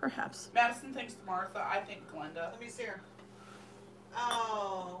name? Perhaps. Madison thinks Martha. I think Glenda. Let me see her.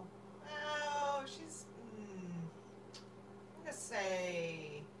 Oh. Oh, she's. I'm going to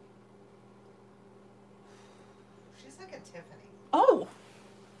say. She's like a Tiffany. Oh,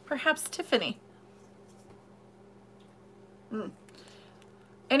 perhaps Tiffany.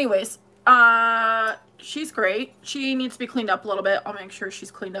 Anyways, she's great. She needs to be cleaned up a little bit. I'll make sure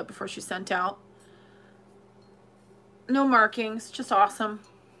she's cleaned up before she's sent out. No markings, just awesome.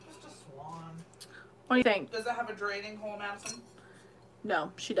 Just a swan. What do you think? Does it have a draining hole, Madison?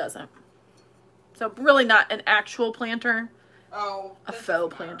 No, she doesn't. So really not an actual planter, Oh, a that faux doesn't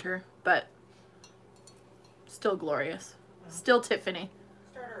matter. planter, but still glorious. Still Tiffany.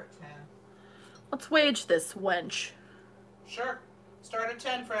 Start her at 10. Let's wage this wench. Sure. Start at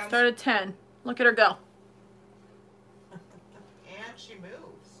 10, friends. Start at 10. Look at her go. And she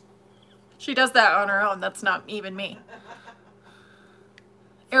moves. She does that on her own. That's not even me.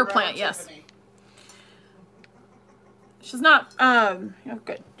 Air Forever plant, yes. Tiffany. She's not, oh,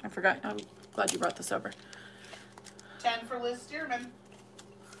 good. I forgot. I'm glad you brought this over. 10 for Liz Stearman.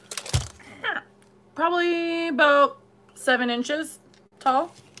 Probably about 7 inches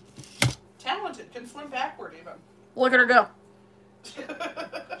tall. Talented. Can swim backward even. Look at her go. She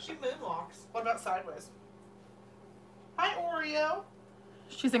moonwalks. What about sideways? Hi, Oreo.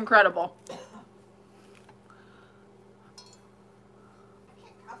 She's incredible. I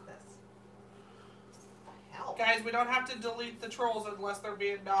can't cut this. What the hell? Guys, we don't have to delete the trolls unless they're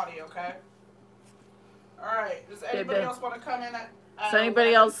being naughty, okay? Alright, does anybody babe. else want to come in at... Does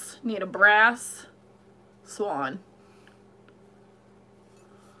anybody 11? else need a brass swan?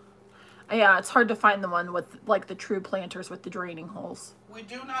 Yeah, it's hard to find the one with, like, the true planters with the draining holes. We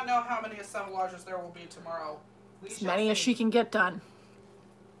do not know how many assemblages there will be tomorrow. We As shall many as see. she can get done.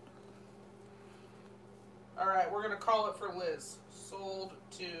 Alright, we're going to call it for Liz. Sold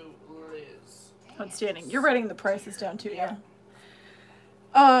to Liz. Outstanding. You're writing the prices down too, yeah?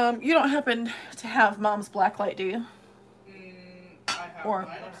 Yeah. You don't happen to have Mom's blacklight, do you? I have Or-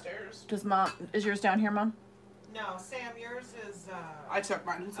 mine upstairs. Is yours down here, Mom? No, Sam, yours is. I took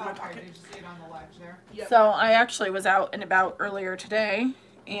mine. It's in my Okay, pocket. did you see it on the ledge there? Yep. So I actually was out and about earlier today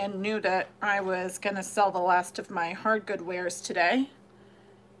and knew that I was going to sell the last of my hard good wares today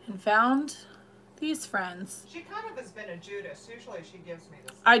and found these friends. She kind of has been a Judas. Usually she gives me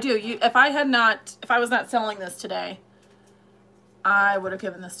this. I do. If I was not selling this today, I would have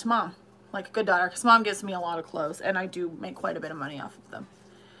given this to Mom like a good daughter, because Mom gives me a lot of clothes and I do make quite a bit of money off of them.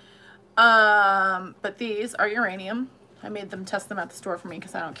 But these are uranium. I made them test them at the store for me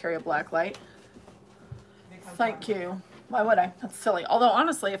because I don't carry a black light. Because Thank you. Why would I? That's silly. Although,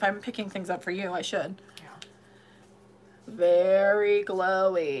 honestly, if I'm picking things up for you, I should. Yeah. Very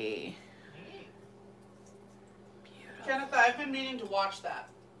glowy. Neat. Kenneth, I've been meaning to watch that.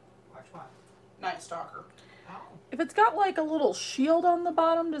 Watch what? Night Stalker. Oh. If it's got like a little shield on the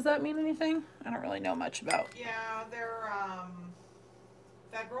bottom, does that mean anything? I don't really know much about. Yeah, they're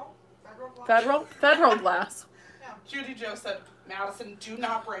federal glass. Federal glass. Yeah. Judy Joe said, Madison, do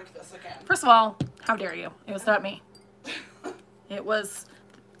not break this again. First of all, how dare you? It was not me. It was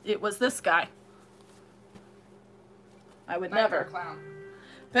this guy. I would never. Clown.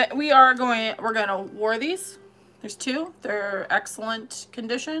 But we're gonna war these. There's 2. They're excellent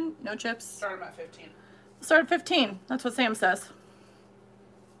condition. No chips. Start them at 15. Start at 15. That's what Sam says.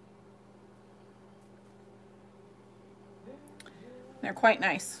 They're quite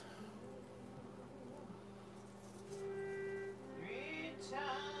nice.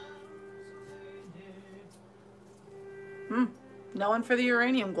 No one for the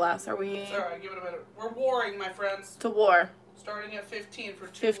uranium glass. Are we? It's alright, give it a minute. We're warring, my friends. To war. Starting at 15 for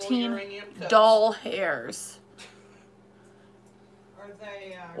 2 15 uranium cups. dull hairs. Are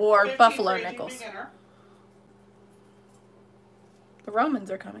they, or 15 buffalo for aging nickels. beginner. The Romans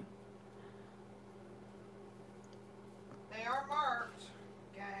are coming. they are marked,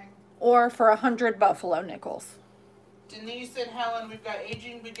 gang. Or for 100 buffalo nickels. Denise and Helen, we've got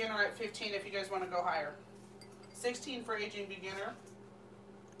aging beginner at 15 if you guys want to go higher. 16 for aging beginner.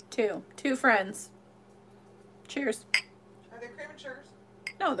 2 friends. Cheers. Are they crematures?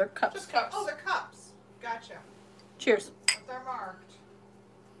 No, they're cups. Just cups. Oh, they're cups. Gotcha. Cheers. But they're marked.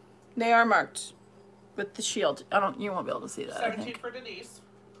 They are marked with the shield. You won't be able to see that. 17 for Denise.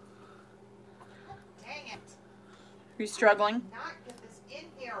 Dang it. Are you struggling? Not get this in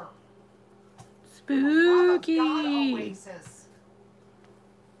here. Spooky. Oh, God, Oasis.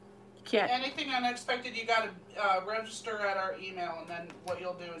 Can't. Anything unexpected, you got to register at our email, and then what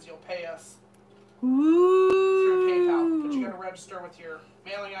you'll do is you'll pay us through PayPal. But you got to register with your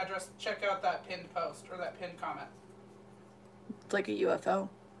mailing address. Check out that pinned post or that pinned comment. It's like a UFO.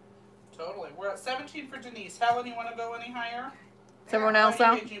 Totally. We're at 17 for Denise. Helen, you want to go any higher? Is everyone else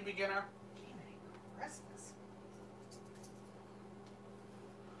out? Aging beginner. Christmas.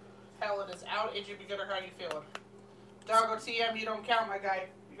 Helen is out. Aging beginner, how you feeling? Doggo TM, you don't count, my guy.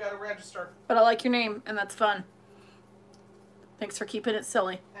 You got to register. But I like your name, and that's fun. Thanks for keeping it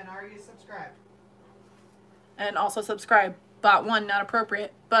silly. And are you subscribed? And also subscribe. Bot 1, not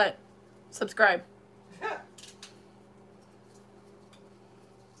appropriate, but subscribe. I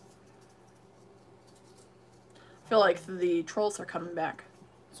feel like the trolls are coming back.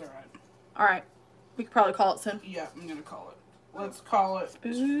 It's alright. Alright. We could probably call it soon. Yeah, I'm going to call it. Let's call it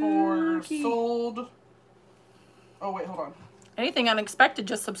for Spooky. sold. Oh, wait, hold on. Anything unexpected,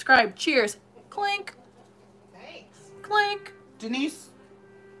 just subscribe. Cheers. Clink. Thanks. Clink. Denise,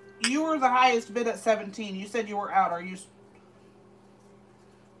 you were the highest bid at 17. You said you were out. Are you...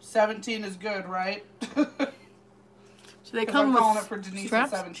 17 is good, right? So they 'Cause come I'm with calling it for Denise at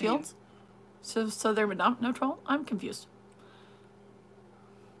straps, 17. shields? So they're not no troll? I'm confused.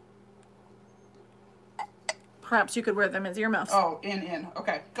 Perhaps you could wear them as earmuffs. Oh, in.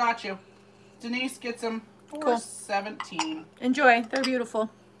 Okay, got you. Denise gets them for Cool. 17. Enjoy. They're beautiful.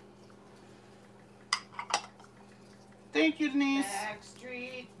 Thank you, Denise.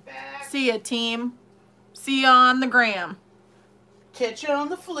 Backstreet back. See ya, team. See ya on the gram. Catch you on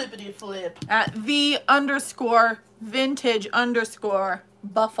the flippity flip. At _vintage_buffalo.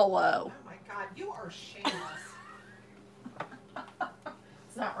 Oh my God, you are shameless.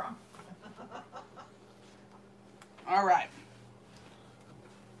 It's not wrong. All right.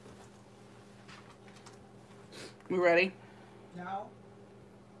 We ready? No.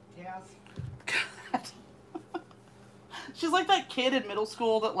 Yes. God. She's like that kid in middle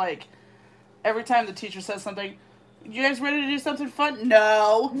school that, like, every time the teacher says something, you guys ready to do something fun?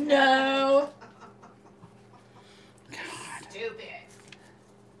 No. No. God. Stupid.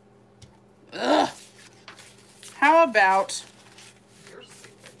 Ugh. How about... You're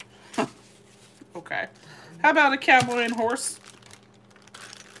stupid. Okay. How about a cowboy and horse?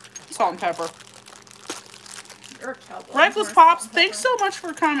 Salt and pepper. You're a cowboy. Reckless Pops, thanks so much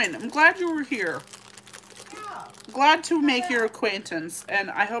for coming. I'm glad you were here. Yeah. Glad to make your acquaintance, and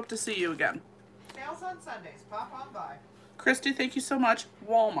I hope to see you again. Sales on Sundays. Pop on by. Christy, thank you so much.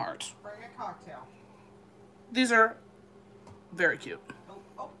 Walmart. Bring a cocktail. These are very cute.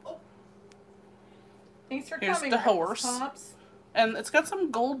 Oh. Thanks for Here's coming, the Reckless horse. Pops. And it's got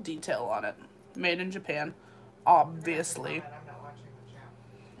some gold detail on it. Made in Japan, obviously. I'm not watching the chat.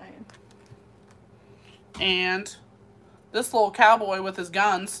 And this little cowboy with his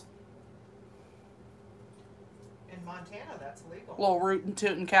guns. In Montana, that's legal. Little rootin'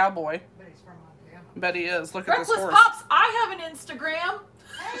 tootin' cowboy. But he's from Montana. Bet he is. Look at this Reckless horse. Pops, I have an Instagram.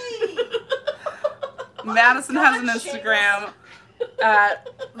 Hey! Madison has an God, Instagram at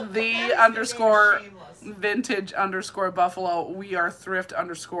the underscore shameless. vintage underscore buffalo. We are thrift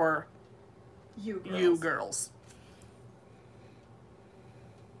underscore You girls. you girls.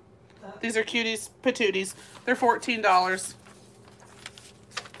 These are cuties patooties. They're $14.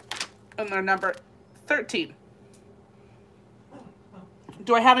 And they're number 13.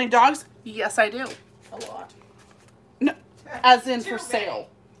 Do I have any dogs? Yes, I do. A lot. No, as in Too for big. sale.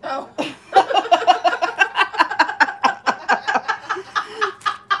 Oh.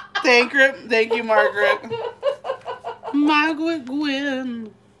 Thank you, Margaret. Margaret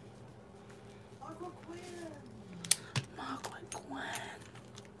Gwynn. Margaret Gwynn.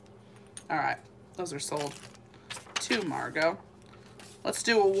 All right, those are sold to Margot. Let's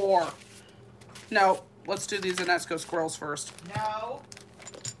do a war. No, let's do these Inesco squirrels first. No.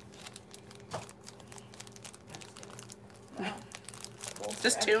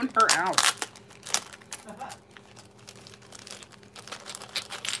 Just tune her out.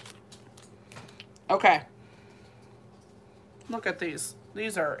 Okay. Look at these.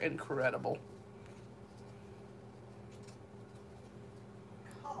 These are incredible.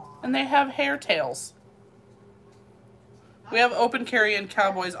 And they have hair tails. We have open carrying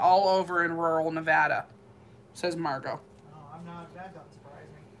cowboys all over in rural Nevada, says Margot. Oh, I'm not. That doesn't surprise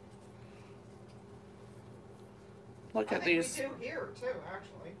me. Look I at think these. we do here too,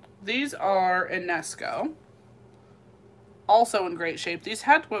 actually. These are Inesco. Also in great shape. These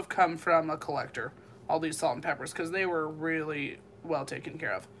had to have come from a collector, all these salt and peppers, because they were really well taken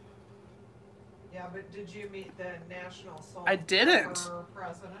care of. Yeah, but did you meet the National Salt I and didn't. Pepper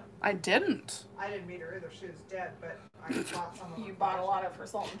president? I didn't. I didn't meet her either. She was dead, but I bought some of them. You bought a lot of her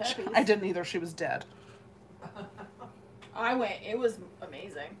salt and peppies. I didn't either. She was dead. I went. It was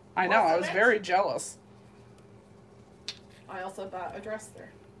amazing. I know. What's I the was next? very jealous. I also bought a dress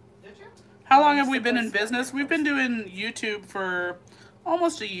there. Did you? How long have we been in business? We've been doing YouTube for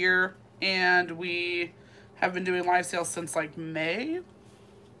almost a year, and we have been doing live sales since like May.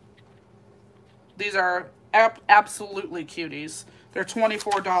 These are absolutely cuties. They're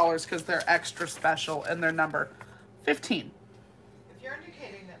 $24 because they're extra special, and they're number 15. If you're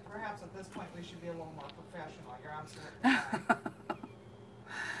indicating that perhaps at this point we should be a little more professional, you're absolutely right.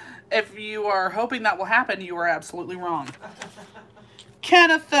 If you are hoping that will happen, you are absolutely wrong.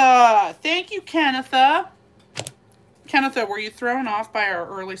 Kennetha! Thank you, Kennetha. Kennetha, were you thrown off by our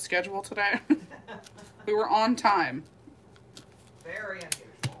early schedule today? We were on time. Very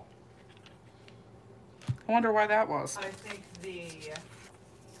unusual. I wonder why that was. I think the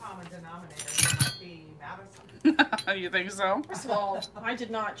common denominator might be Madison. You think so? First of all, I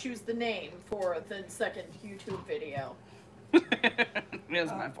did not choose the name for the second YouTube video. It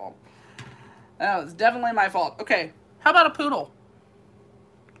is my fault. Oh, it's definitely my fault. Okay, how about a poodle?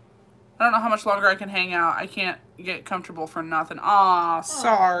 I don't know how much longer I can hang out. I can't get comfortable for nothing. Aw,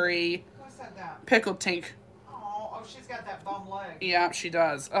 sorry. Who said that? Pickled Tink. Oh, she's got that bum leg. Yeah, she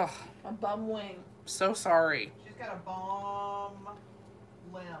does. Ugh, A bum wing. so sorry. She's got a bum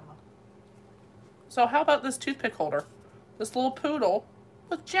limb. So how about this toothpick holder? This little poodle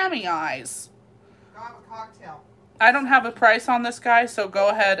with jammy eyes. Go have a cocktail. I don't have a price on this guy, so go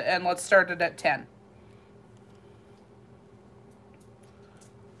ahead and let's start it at 10.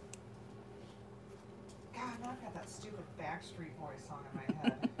 God, now I've got that stupid Backstreet Boys song in my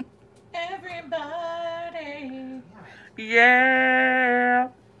head. Everybody Damn it. Yeah.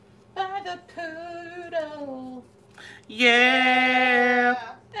 by the poodle. Yeah.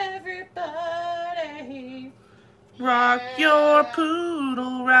 Everybody. Rock your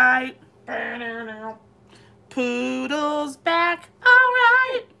poodle right. Poodle's back. All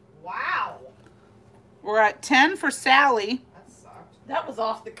right. Wow. We're at 10 for Sally. That sucked. That was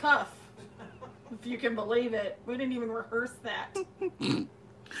off the cuff, if you can believe it. We didn't even rehearse that.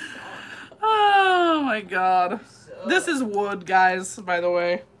 Oh my god. Sucked. This is wood, guys, by the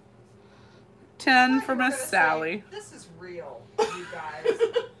way. 10 for Miss Sally. This is real, you guys.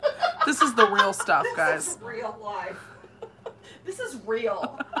 This is the real stuff, This guys. is real life. This is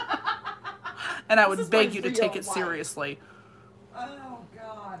real. And I This would is beg my you to real take it life. seriously. Oh,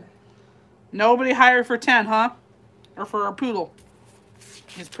 God. Nobody higher for 10, huh? Or for a poodle.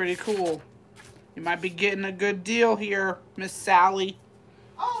 He's pretty cool. You might be getting a good deal here, Miss Sally.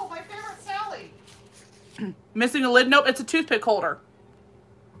 Oh, my favorite Sally. Missing a lid? Nope, it's a toothpick holder.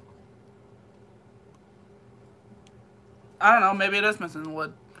 I don't know, maybe it is missing the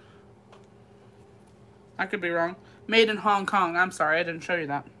lid. I could be wrong. Made in Hong Kong. I'm sorry, I didn't show you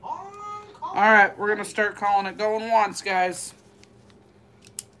that. Hong Kong. Alright, we're going to start calling it going once, guys.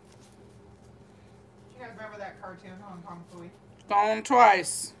 Do you guys remember that cartoon, Hong Kong Phooey? Going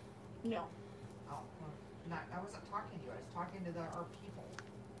twice. No. Oh, I wasn't talking to you. I was talking to our people.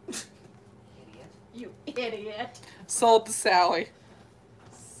 Idiot. You idiot. Sold to Sally.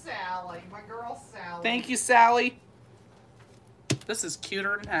 Sally. My girl Sally. Thank you, Sally. This is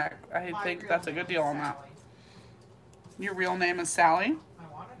cuter than heck. I My think real that's a name good is deal on that. Sally. Your real name is Sally? I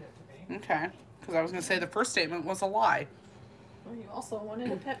wanted it to be. Okay. Because I was going to say the first statement was a lie. Well, you also wanted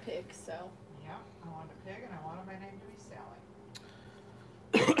a pet pig, so. Yeah, I wanted a pig and I wanted my name to be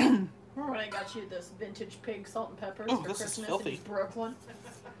Sally. Remember when I got you this vintage pig salt and peppers Ooh, for this is Christmas filthy. in Brooklyn?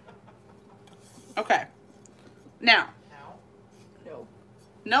 Okay. Now, No.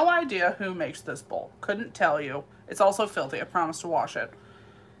 no idea who makes this bowl. Couldn't tell you. It's also filthy. I promise to wash it.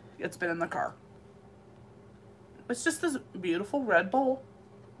 It's been in the car. It's just this beautiful red bowl.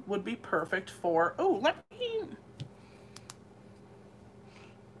 Would be perfect for... Oh, let me...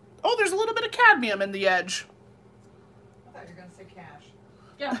 Oh, there's a little bit of cadmium in the edge. I thought you were going to say cash.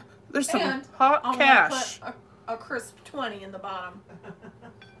 Yeah. There's some And hot I'm cash. gonna put a crisp 20 in the bottom.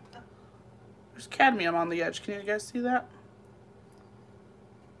 There's cadmium on the edge. Can you guys see that?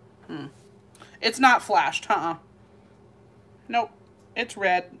 It's not flashed, Nope. It's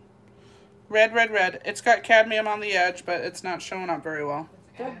red. Red, red, red. It's got cadmium on the edge, but it's not showing up very well.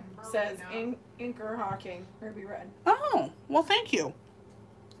 Doug says Inker Hawking, Ruby Red. Oh, well, thank you.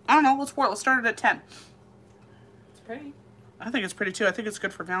 I don't know. Let's pour it. Let's start it at 10. It's pretty. I think it's pretty, too. I think it's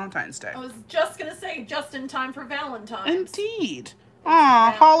good for Valentine's Day. I was just going to say, just in time for Valentine's. Indeed.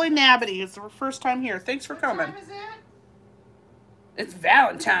 Aw, Holly Nabity. It's her first time here. Thanks for What coming. time is it? It's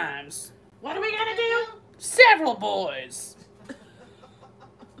Valentine's. What are we going to do? Several boys.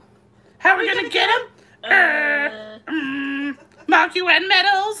 How are we gonna get them? Mark you and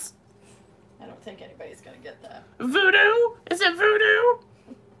medals. I don't think anybody's going to get that. Voodoo? Is it voodoo?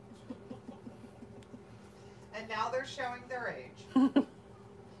 And now they're showing their age.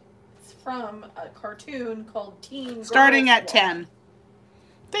 It's from a cartoon called Teen Starting Girls at 10.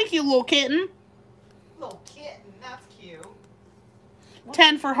 Thank you, little kitten. Little kitten, that's cute.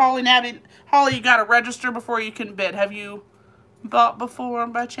 10 for Holly Nabby. Holly, you gotta register before you can bid. Have you bought before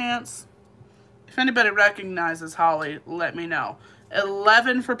by chance? If anybody recognizes Holly, let me know.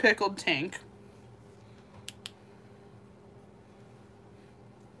 11 for Pickled Tink.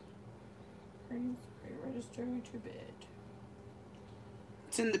 Register to bid.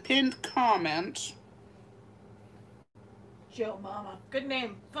 It's in the pinned comment. Joe Mama. Good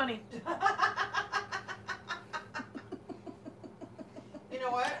name. Funny. You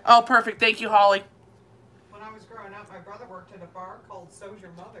know what? Oh, perfect. Thank you, Holly. When I was growing up, my brother worked at a bar called So's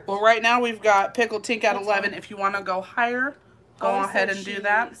Your Mother's. Well, right now we've got Pickled Tink at That's 11. fine. If you want to go higher, go Holly ahead said and do she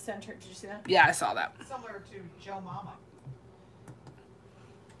that. Sent her, did you see that? Yeah, I saw that. Similar to Joe Mama.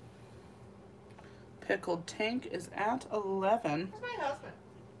 Pickled Tink is at 11. Where's my husband?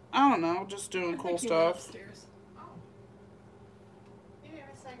 I don't know, just doing I cool think he went stuff. upstairs. Oh. You didn't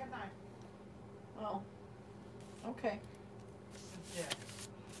even say goodnight. Oh. Okay. Yeah.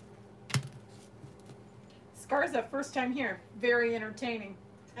 Scarza, first time here. Very entertaining.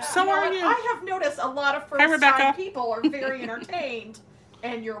 So know are what? you. I have noticed a lot of Hi, first Rebecca. time people are very entertained,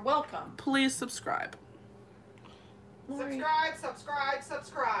 and you're welcome. Please subscribe. Subscribe, subscribe,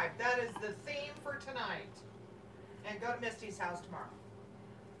 subscribe. That is the theme for tonight. And go to Misty's house tomorrow.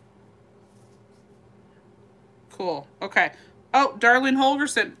 Cool. Okay. Oh, Darlene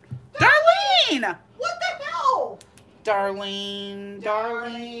Holgerson. Darlene! What the hell? Darlene,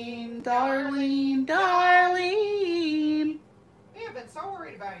 Darlene, Darlene, Darlene. Darlene. We have been so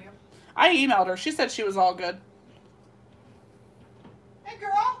worried about you. I emailed her. She said she was all good. Hey,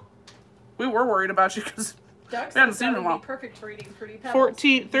 girl. We were worried about you because Doug we hadn't says seen that her in would a while. be perfect for eating Fruity Pebbles.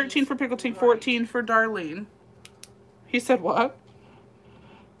 14, 13 for Pickled Tink, 14 for Darlene. He said what?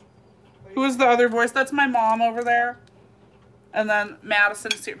 Who is the other voice? That's my mom over there. And then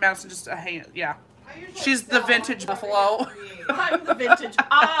Madison. Madison just yeah. I usually She's the sell vintage on Coffee buffalo. Creative. I'm the vintage.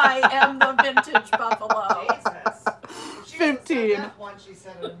 I am the vintage buffalo. Jesus. She 15. Said that once, she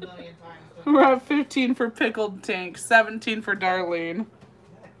said it a million times. We're at 15 for Pickled Tink, 17 for Darlene.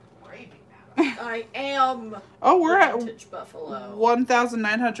 Gravy, Madison. I am Oh, we're the at vintage buffalo.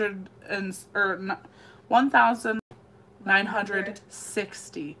 1,900 and or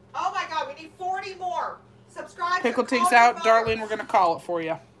 1,960. Oh my God, we need 40 more. Subscribe. Pickled call Tink's your out. mothers. Darlene, we're gonna call it for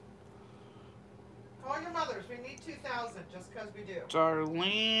you. Call your mothers. We need 2,000 just because we do.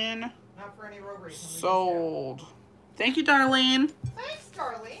 Darlene Not for any road reason. We just do. sold. Thank you, Darlene. Thanks,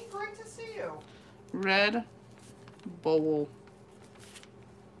 Darlene. Great to see you. Red bowl.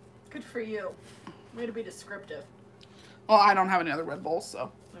 Good for you. Way to be descriptive. Well, I don't have any other Red Bulls,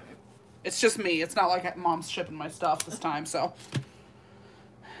 so Okay. it's just me. It's not like Mom's shipping my stuff this time, so.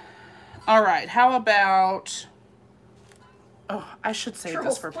 All right, how about... Oh, I should save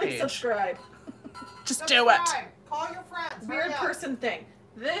Trolls, this for please Paige. subscribe. Just do it. Subscribe. Call your friends. Weird Hurry up. person thing.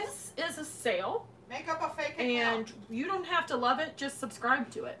 This is a sale. Make up a fake account. And you don't have to love it, just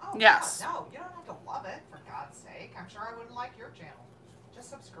subscribe to it. Oh, Yes. God, no, you don't have to love it, for God's sake. I'm sure I wouldn't like your channel. Just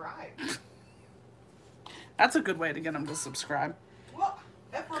subscribe. That's a good way to get them to subscribe. Well,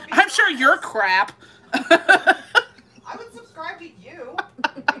 if we're being I'm sure honest, you're crap. I would subscribe to you, you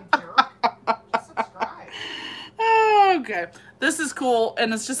big jerk. Just subscribe. Okay. This is cool,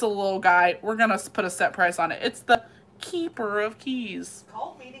 and it's just a little guy. We're going to put a set price on it. It's the Keeper of Keys. It's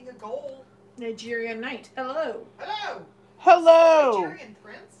called Meeting a Goal. Nigerian Knight. Hello. Hello. Hello. Nigerian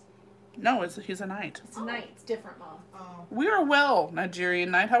prince? No, he's a knight. It's a knight. It's different, Mom. Oh, We are well,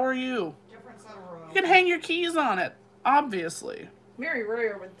 Nigerian knight. How are you? different set of rules. You can hang your keys on it, obviously. Mary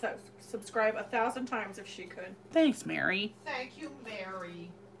Royer would subscribe 1,000 times if she could. Thanks, Mary. Thank you,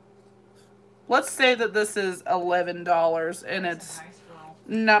 Mary. Let's say that this is $11, and That's it's a nice girl.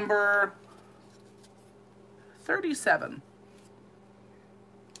 number 37.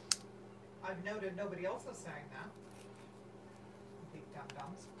 I've noted nobody else is saying that. Big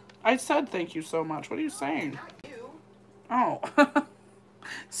dum-dums. I said thank you so much. What are you saying? Not you. Oh.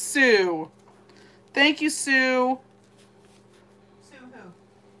 Sue. Thank you, Sue. Sue who?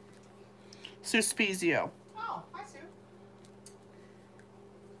 Sue Spezio. Oh, hi, Sue.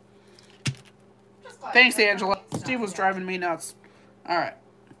 Just glad Thanks, you got Angela. my niece Steve was done driving me nuts. Alright.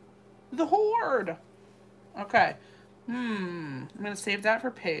 The Horde. Okay. I'm going to save that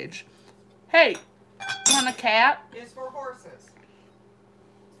for Paige. Hey, you want a cat? yet. Is for horses.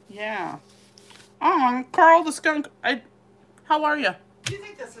 Yeah. Oh, Carl the skunk. How are you? Do you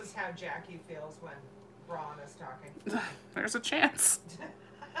think this is how Jackie feels when Braun is talking? There's a chance.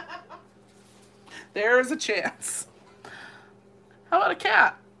 There's a chance. How about a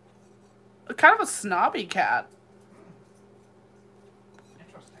cat? Kind of a snobby cat.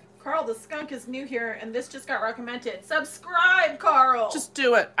 Interesting. Carl the skunk is new here, and this just got recommended. Subscribe, Carl! Just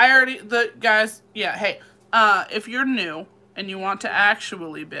do it. Guys, yeah, hey, if you're new and you want to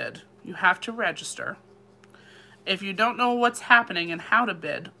actually bid, you have to register. If you don't know what's happening and how to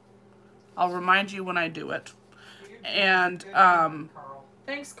bid, I'll remind you when I do it. And, Carl.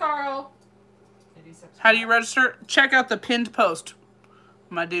 Thanks, Carl. Did he subscribe? how do you register? Check out the pinned post,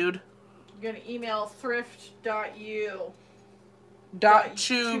 my dude. You're going to email thrift.u.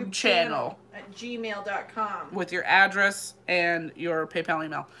 .tube channel at gmail.com. with your address and your PayPal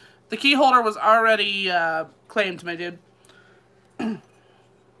email. The key holder was already claimed, my dude.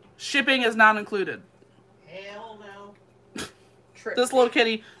 Shipping is not included. Hell no. Trip. This little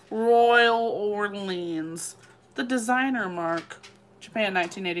kitty, Royal Orleans. The designer mark. Japan,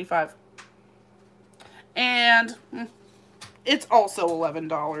 1985. And it's also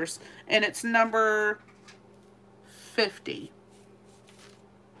 $11. And it's number 50.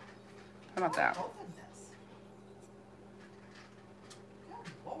 How about that? Open this.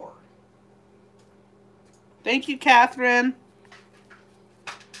 Good Lord. Thank you, Catherine.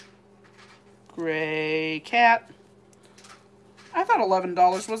 Gray cat. I thought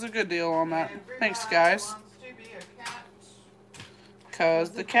 $11 was a good deal on that. Thanks, guys. Wants to be a cat.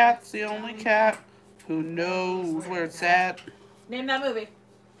 Because the cat's the only cat who knows where it's at. Name that movie.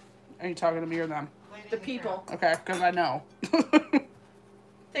 Are you talking to me or them? Lady The in People. Okay, because I know.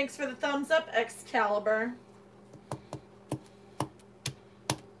 Thanks for the thumbs up, Excalibur.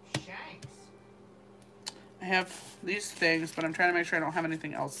 Shanks. I have these things, but I'm trying to make sure I don't have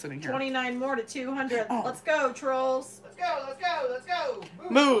anything else sitting here. 29 more to 200. Oh. Let's go, trolls. Let's go, let's go, let's go.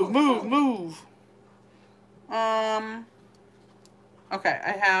 Move. Okay,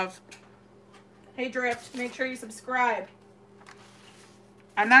 I have... Hey, Drift, make sure you subscribe.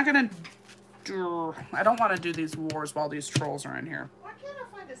 I'm not going to... I don't want to do these wars while these trolls are in here. Why can't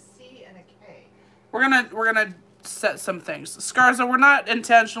I find a C and a K? We're gonna set some things. Scarza, we're not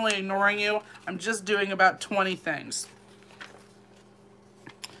intentionally ignoring you. I'm just doing about 20 things.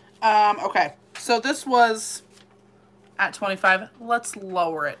 Okay. So this was at 25. Let's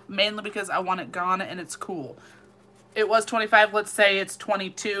lower it. Mainly because I want it gone and it's cool. It was 25. Let's say it's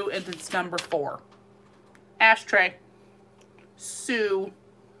 22 and it's number 4. Ashtray. Sue.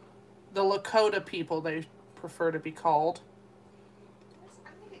 The Lakota people, they prefer to be called. I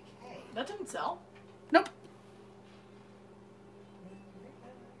need a K. That didn't sell. Nope.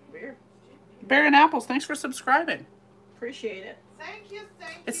 Weird. Baron Apples, thanks for subscribing. Appreciate it. Thank you,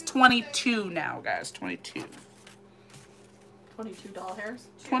 thank you. It's 22 now, guys. 22. 22 doll hairs.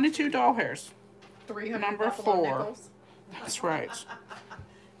 22 doll hairs. 300 Number buffalo 4. nickels. That's right.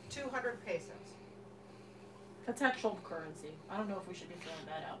 200 pesos. That's actual currency. I don't know if we should be throwing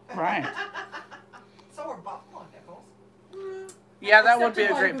that out. Right. So are buffalo nickels. Yeah, that would Except be a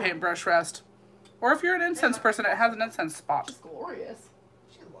in great Lightroom. paintbrush rest. Or if you're an incense person, it has an incense spot. It's glorious.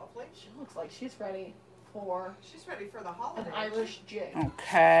 She's lovely. She looks like she's ready for She's ready for the an holiday. Irish jig.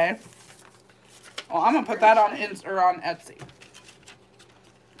 Okay. Well, I'm gonna put that on on Etsy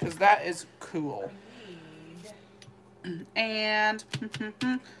because that is cool. And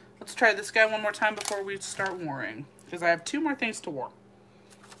let's try this guy one more time before we start warring because I have 2 more things to war.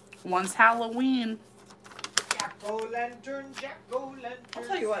 One's Halloween. Jack-o'-lantern, jack-o'-lantern. I'll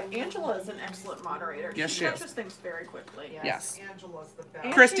tell you what, Angela is an excellent moderator. Yes, she catches is. things very quickly. Yes. Angela's the best.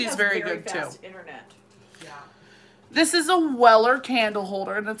 And Christy's she has very good, fast too. Internet. Yeah. This is a Weller candle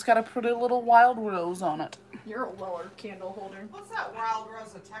holder, and it's got a pretty little wild rose on it. You're a Weller candle holder. What's that Wild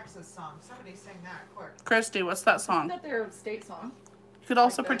Rose of Texas song? Somebody sing that quick. Christy, what's that Isn't song? that their state song? You could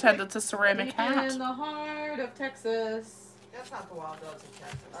also Like that? pretend it's a ceramic Deep hat. in the heart of Texas. That's not the Wild Rose of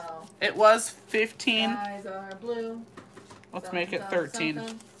Texas. Oh. It was 15. Eyes are blue. Let's make it 13.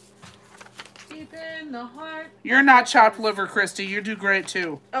 Something. Deep in the heart. You're not chopped liver, Christy. You do great,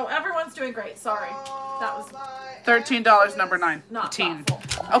 too. Oh, everyone's doing great. Sorry. That was $13, number 9. not 19.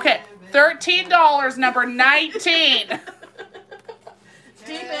 thoughtful. Okay, $13, number 19. Deep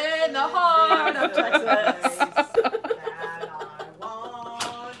in the heart of Texas. That I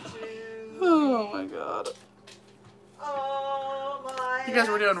want to. Oh my god. Oh, my You guys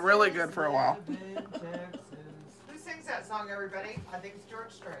were doing really good for a while. live in Texas. Who sings that song, everybody? I think it's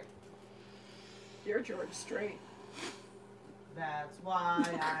George Strait. You're George Strait. That's why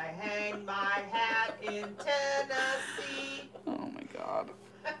I hang my hat in Tennessee. Oh my god.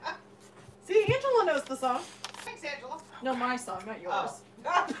 See, Angela knows the song. Thanks, Angela. No, my song, not yours. Oh.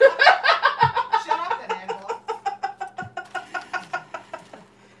 Shut up then, Angela.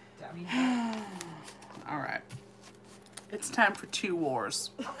 Dummy. Alright. It's time for 2 wars.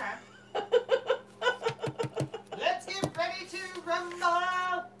 Okay. Let's get ready to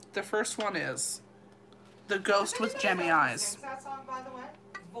rumble. The first one is The Ghost with Gemmy Eyes. Sings that song, by the way?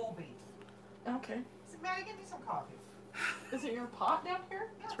 Volbeat. Okay. So, Maddie, give me some coffee. Is it your pot down here?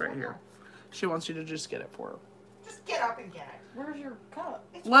 It's right here. She wants you to just get it for her. Just get up and get it. Where's your cup?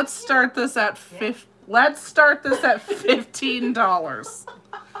 It's Let's right start this at $15.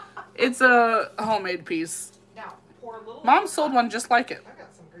 It's a homemade piece. here. Now, pour a little. Mom sold one just like it. I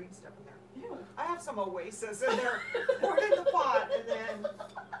got some green stuff in there. Ew. I have some Oasis in there. Pour it in the pot and then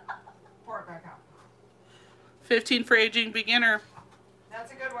pour it back out. 15 for aging beginner.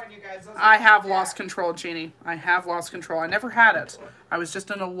 That's a good one, you guys. Those are I have Jack. lost control, Jeannie. I have lost control. I never had it. I was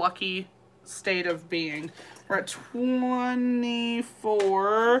just in a lucky state of being. We're at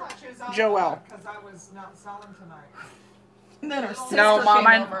 24. Joelle. Because I was not selling tonight. And then our sister No, Mom,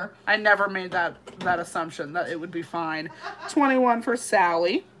 came over. I never made that assumption that it would be fine. 21 for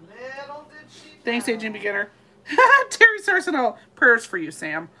Sally. Little did she Thanks, know. aging beginner. Terry Sarsenal. Prayers for you,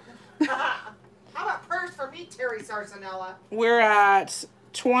 Sam. How about prayers for me, Terry Sarsanella? We're at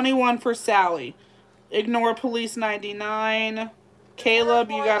 21 for Sally. Ignore police 99.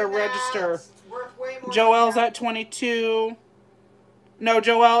 Caleb, you gotta register. Joelle's at 22. No,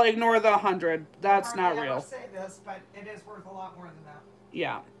 Joelle, ignore the 100. That's not I real. never say this, but it is worth a lot more than that.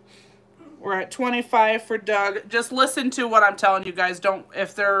 Yeah. We're at 25 for Doug. Just listen to what I'm telling you guys. Don't,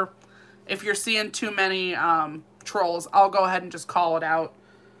 if you're seeing too many trolls, I'll go ahead and just call it out.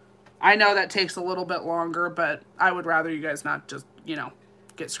 I know that takes a little bit longer, but I would rather you guys not just,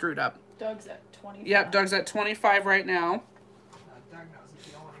 get screwed up. Doug's at 25. Yep, Doug's at 25 right now. Doug knows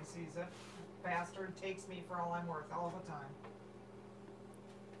it when he sees it. Bastard takes me for all I'm worth all the time.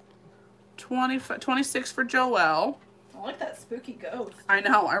 26 for Joelle. I like that spooky ghost. I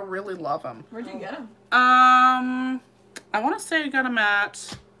know, I really love him. Where'd you get him? I want to say I got him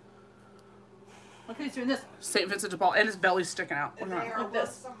at Look who's doing this. St. Vincent de Paul, and his belly's sticking out. And Look they at are Like worth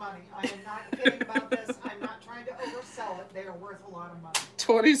this. some money. I am not kidding about this. I'm not trying to oversell it. They are worth a lot of money.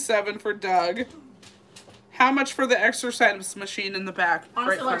 27 for Doug. How much for the exercise machine in the back?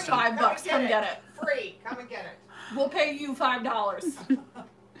 Honestly, Great like question. $5. Come get it. Free. Come and get it. We'll pay you $5.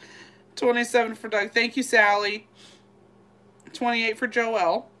 27 for Doug. Thank you, Sally. 28 for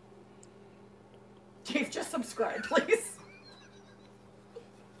Joelle. Dave, just subscribe, please.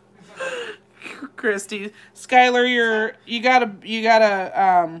 Christy. Skylar, you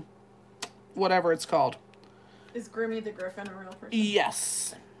gotta, whatever it's called. Is Grimmy the Griffin a real person?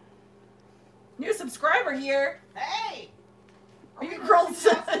 Yes. New subscriber here. Hey! Are you we girls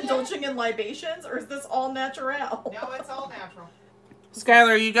nursing Justin yet? indulging in libations, or is this all natural? No, it's all natural.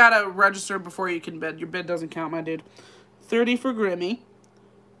 Skylar, you gotta register before you can bid. Your bid doesn't count, my dude. 30 for Grimmy.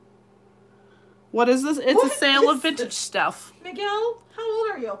 What is this? It's What a sale of is vintage this? stuff. Miguel, how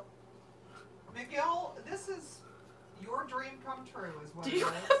old are you? Miguel, this is your dream come true, is what Do it you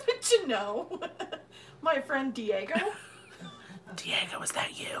is. happen to know my friend Diego? Diego, is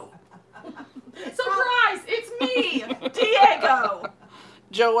that you? Surprise! It's me, Diego.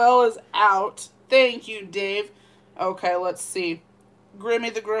 Joelle is out. Thank you, Dave. Okay, let's see.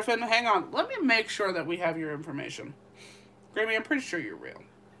 Grimmy the Griffin, hang on. Let me make sure that we have your information. Grimmy, I'm pretty sure you're real.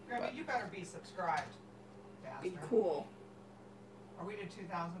 Grimmy, you better be subscribed. Be Bastard. cool. Are we to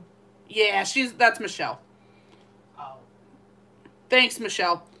 2,000? Yeah, that's Michelle. Oh. Thanks,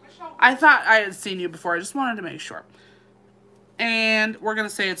 Michelle. Michelle. I thought I had seen you before. I just wanted to make sure. And we're going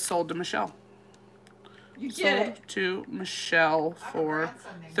to say it's sold to Michelle. You did Sold it. to Michelle I have a for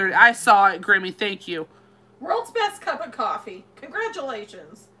grandson named 30. Grimmy. I saw it, Grimmy. Thank you. World's best cup of coffee.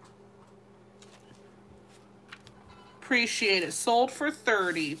 Congratulations. Appreciate it. Sold for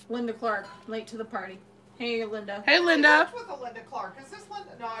 30. Linda Clark, late to the party. Hey, Linda. Hey, I Linda. worked with a Linda Clark. Is this Linda?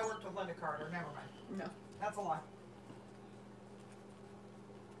 No, I worked with Linda Carter. Never mind. No. That's a lie.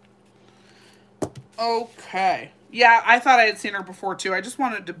 Okay. Yeah, I thought I had seen her before, too. I just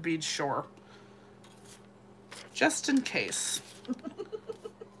wanted to be sure. Just in case. You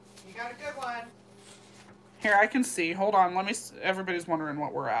got a good one. Here, I can see. Hold on. Everybody's wondering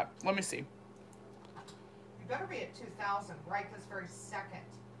what we're at. Let me see. You better be at 2,000 right this very second.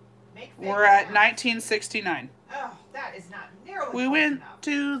 Make We're at figures 1969. count. Oh, that is not nearly We close went enough.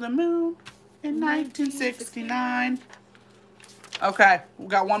 to the moon in 1969. Okay, we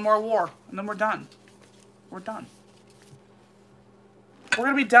got one more war, and then we're done. We're done. We're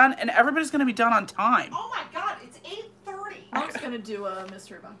going to be done, and everybody's going to be done on time. Oh my God, it's 8:30. Mom's gonna do a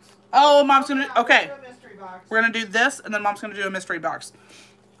mystery box. Oh, Mom's going to... Yeah, Okay, we'll do a mystery box. we're going to do this, and then Mom's going to do a mystery box.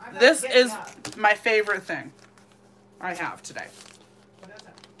 I'm not This getting is up. my favorite thing I have today. What is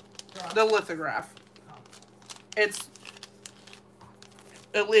it? Drugs? The lithograph. Oh. It's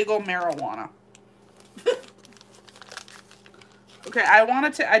illegal marijuana. Okay, I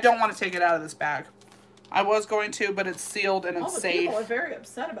don't want to take it out of this bag. I was going to, but it's sealed and All it's the safe. people are very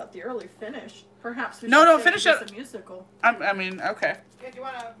upset about the early finish. Perhaps we No, should no, save finish this it. a musical. I mean, okay. Yeah, do you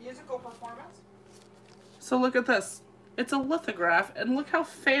want a musical performance? So look at this. It's a lithograph, and look how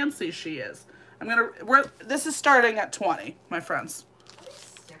fancy she is. This is starting at 20, my friends. Are these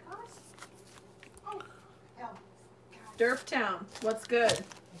stickers? Oh, hell. Derp Town. What's good?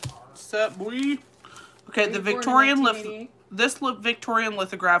 Sup, boy? Okay, the Were you born in Victorian 1988? Victorian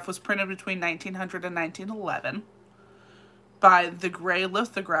lithograph was printed between 1900 and 1911 by the Gray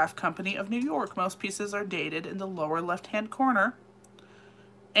Lithograph Company of New York. Most pieces are dated in the lower left-hand corner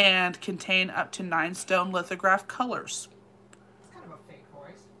and contain up to 9 stone lithograph colors. It's kind of a fake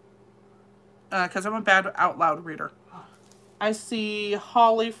voice. Because I'm a bad out loud reader. Oh. I see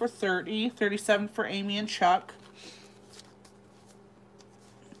Holly for 30, 37 for Amy and Chuck.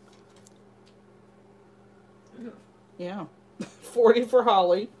 Ooh. Yeah. 40 for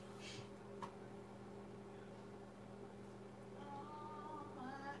Holly. All my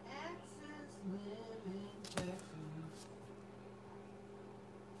exes live in Texas.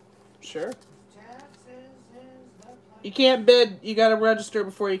 Sure. Texas is the place You can't bid. You got to register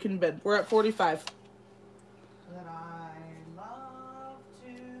before you can bid. We're at 45. that I love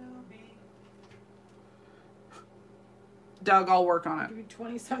to be. Doug, I'll work on it. Give you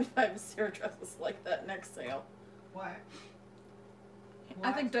 2075 Sarah dresses like that next sale. What?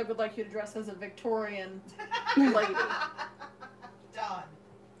 I think Doug would like you to dress as a Victorian lady. Done.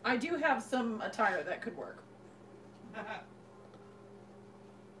 I do have some attire that could work.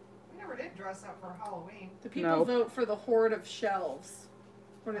 We never did dress up for Halloween. The people No. vote for the hoard of shelves.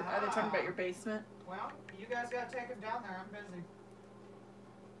 Are they talking about Ah. your basement? Well, you guys gotta take them down there. I'm busy.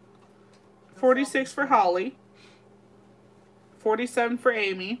 46 for Holly. 47 for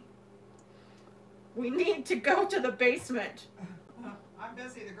Amy. We need to go to the basement. I'm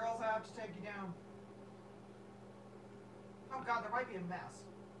busy. The girls have to take you down. Oh God, there might be a mess.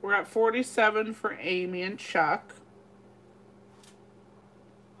 We're at 47 for Amy and Chuck.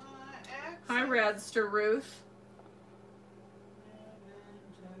 My exes Hi, Radster Ruth. live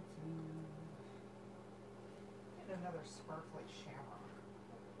in Texas. Need another sparkly shamrock.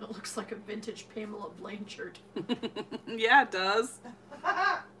 It looks like a vintage Pamela Blanchard. Yeah, it does.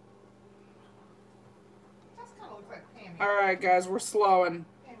 That's kind of look like Pammy. All right, guys, we're slowing.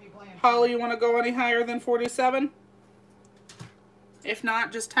 Pammy Blanchard. Holly, you want to go any higher than 47? If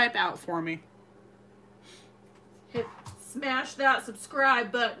not, just type out for me. Smash that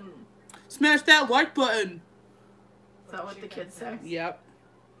subscribe button. Smash that like button. Is that what the kids say? Yep.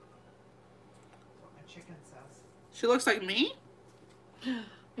 That's what my chicken says. She looks like me?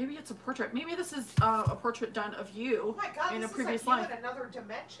 Maybe it's a portrait. Maybe this is a portrait done of you Oh my God, in a this previous is like life. you in another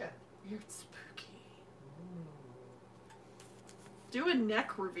dimension. Weird spooky. Do a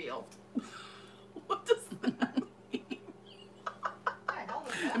neck reveal. What does that mean? What the hell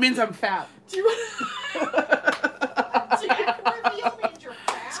is that? means I'm fat. Do you Jack reveal means you're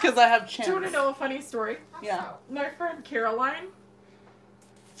fat? It's because I have chins. want to know a funny story? How Yeah. so? My friend Caroline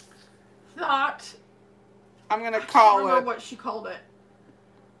thought, I'm going to I call don't remember it. what she called it.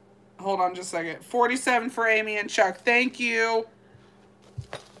 Hold on just a second. 47 for Amy and Chuck. Thank you.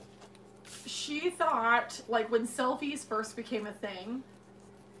 She thought, like, when selfies first became a thing,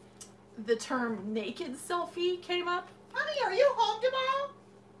 the term naked selfie came up. Honey, are you home tomorrow?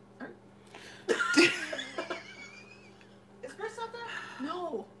 Is Bruce up there?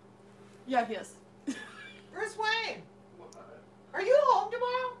 No. Yeah, he is. Bruce Wayne, are you home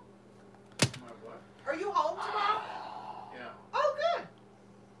tomorrow? Are you home tomorrow? Yeah. Oh, good.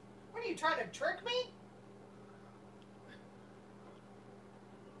 What are you trying to trick me?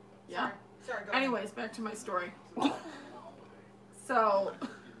 Yeah. Sorry, go ahead. Anyways, back to my story. So,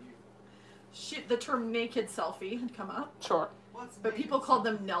 the term naked selfie had come up, Sure. What's but naked people called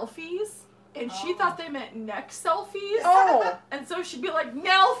selfie? them Nelfies, and she Oh. thought they meant neck selfies. Oh. And so she'd be like,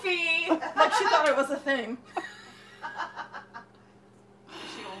 Nelfie! Like she thought it was a thing. Is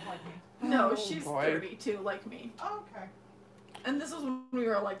she old like me? No, Oh, she's boy. 32 like me. Oh, okay. And this was when we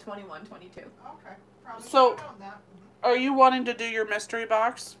were like 21, 22. Okay. Probably So- should've known that. Are you wanting to do your mystery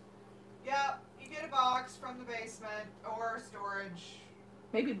box? Yeah, you get a box from the basement or storage.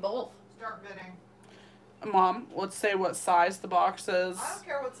 Maybe both. Start bidding. Mom, let's say what size the box is. I don't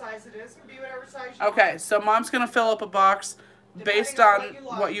care what size it is. It can be whatever size you Okay, want. so Mom's going to fill up a box based Depending on on what you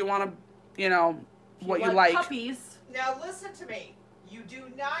like. what you want to, you know, what you like. like. Puppies. Now listen to me. You do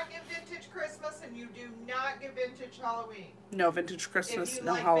not give vintage Christmas and you do not give vintage Halloween. No vintage If Christmas, you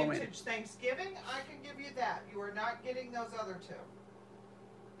no like Halloween. vintage Thanksgiving, I can give you that. You are not getting those other two.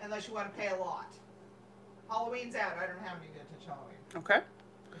 Unless you want to pay a lot. Halloween's out. I don't have any vintage Halloween. Okay.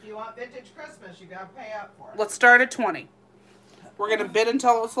 If you want vintage Christmas, you gotta pay up for it. Let's start at 20. We're going to bid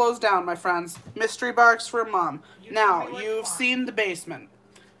until it slows down, my friends. Mystery box for Mom. You Now, tell me what you you've want. seen the basement.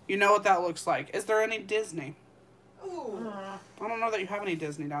 You know what that looks like. Is there any Disney? Ooh. I don't know that you have any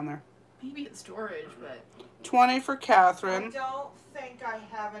Disney down there. Maybe it's storage, but 20 for I Catherine. don't think I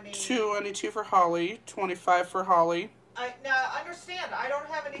have any. 22 for Holly. 25 for Holly. Now, understand, I don't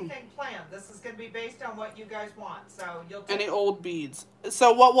have anything planned. This is going to be based on what you guys want. So you'll take Any old beads.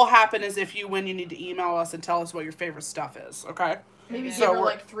 So what will happen is if you win, you need to email us and tell us what your favorite stuff is, okay? maybe Okay. give So her we're-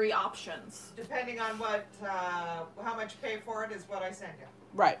 like 3 options. Depending on what, how much you pay for it is what I send you.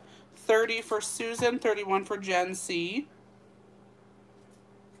 Right. 30 for Susan, 31 for Gen C.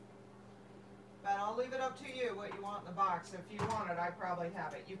 But I'll leave it up to you what you want in the box. If you want it, I probably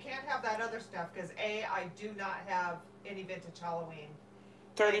have it. You can't have that other stuff because A, I do not have any vintage Halloween.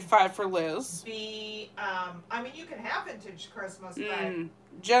 35 for Liz. B, I mean, you can have vintage Christmas,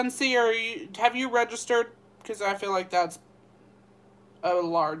 but Gen C, have you registered? Because I feel like that's a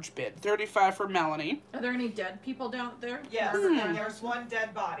large bid. 35 for Melanie. Are there any dead people down there? yes, Margaret and County? there's one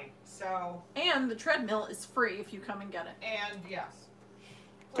dead body. So, And the treadmill is free if you come and get it. and yes.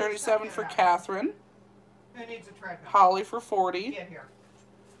 Please 37 check for it out. Catherine. Who needs a treadmill? Holly for 40. Get here.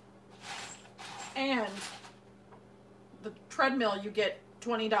 And the treadmill, you get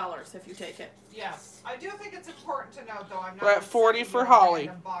 $20 if you take it. Yes, I do think it's important to note, though. I'm not. We're at just 40 sending for you a Holly.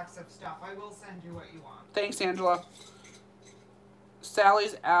 random box of stuff. I will send you what you want. Thanks, Angela.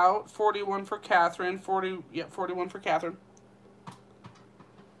 Sally's out. 41 for Catherine. 41 for Catherine.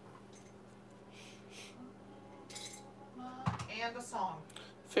 And a song.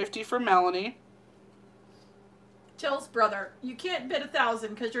 50 for Melanie. Till's brother, you can't bid 1,000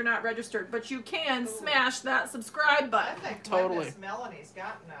 because you're not registered, but you can smash that subscribe I button. think Totally. my Miss Melanie's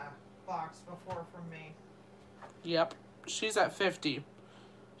gotten a box before from me. Yep. She's at 50.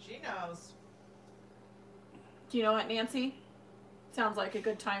 She knows. Do you know what, Nancy? Sounds like a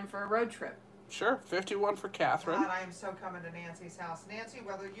good time for a road trip. Sure. 51 for Catherine. God, I am so coming to Nancy's house. Nancy,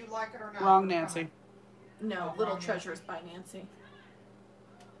 whether you like it or not. Wrong we're Nancy. coming. No, Oh, Little wrong Treasures by Nancy.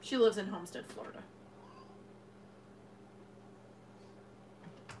 She lives in Homestead, Florida.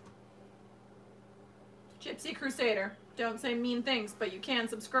 Gypsy Crusader. Don't say mean things, but you can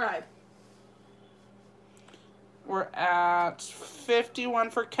subscribe. We're at 51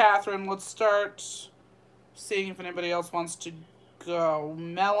 for Catherine. Let's start seeing if anybody else wants to go.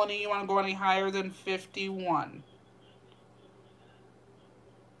 Melanie, you want to go any higher than 51? Melanie's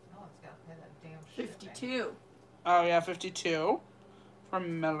got to pay that damn shit. 52. Oh, yeah, 52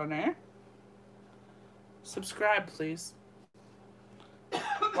 from Melanie. Subscribe, please.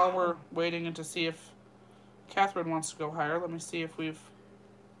 While we're waiting to see if Catherine wants to go higher, let me see if we've...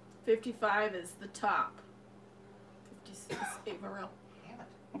 55 is the top. 56, Ava Real. Damn it.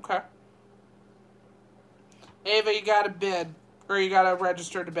 Okay. Ava, you got a bid. Or you gotta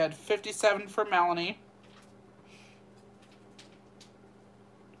register to bid. 57 for Melanie.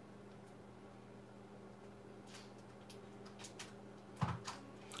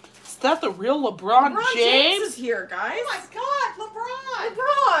 Is that the real LeBron James? Is here, guys. Oh my God,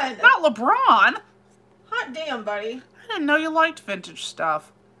 LeBron! LeBron! Not LeBron. Hot damn, buddy. I didn't know you liked vintage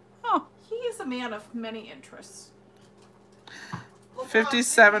stuff. Oh. He is a man of many interests. LeBron,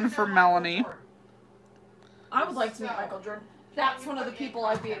 57 you for know Melanie. Michael Jordan. I would like to meet Michael Jordan. That's one of the people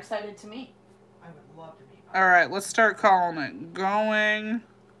I'd be excited to meet. I would love to meet Michael. All right, let's start calling it. Going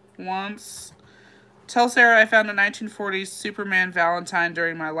once. Tell Sarah I found a 1940s Superman Valentine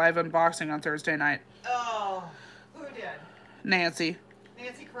during my live unboxing on Thursday night. Oh, who did? Nancy.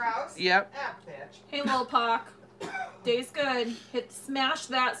 Nancy Krause? Yep. Ah, bitch. Hey, Lil Pock. Day's good. Smash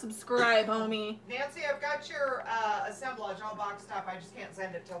that subscribe, homie. Nancy, I've got your assemblage all boxed up. I just can't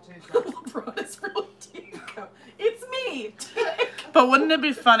send it till Tuesday. LeBron is really Diego. It's me, Diego. But wouldn't it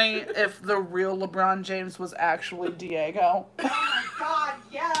be funny if the real LeBron James was actually Diego? Oh my God,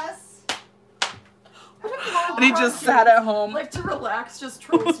 yes. And he just sat at home. Like to relax, just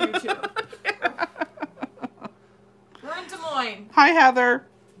trolls YouTube. We're in Des Moines. Hi, Heather.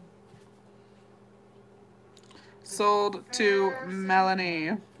 Sold to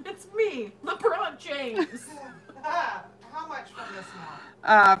Melanie. It's me, LeBron James. How much from this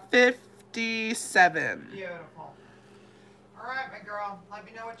month? 57. Beautiful. All right, my girl. Let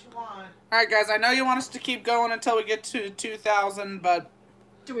me know what you want. All right, guys. I know you want us to keep going until we get to 2,000, but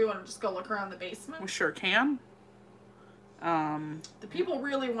Do we want to just go look around the basement? we sure can. The people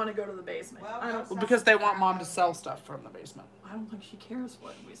really want to go to the basement. Well, I don't. Well, because they want Mom to sell stuff from the basement. I don't think she cares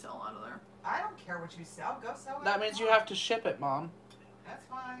what we sell out of there. I don't care what you sell. Go sell it. That means you have to ship it, Mom. That's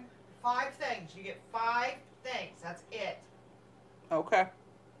fine. 5 things. You get 5 things. That's it. Okay.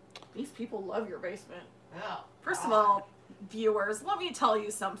 These people love your basement. Oh. First of all, viewers, let me tell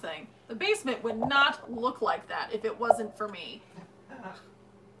you something. The basement would not look like that if it wasn't for me.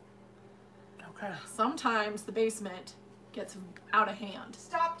 Okay. Sometimes the basement gets out of hand.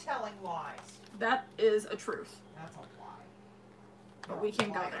 Stop telling lies. That is a truth. That's a lie. But we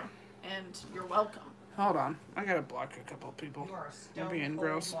can go there. And you're welcome. Hold on. I gotta block a couple of people. You are a You're stone being cold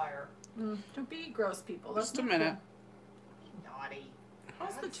gross. liar. Don't be gross, people. That's Just a not minute. cool. Naughty.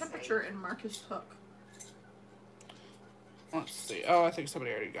 How's the God's temperature sake. in Marcus Hook? Let's see. Oh, I think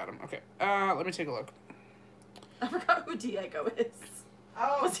somebody already got him. Okay. Let me take a look. I forgot who Diego is.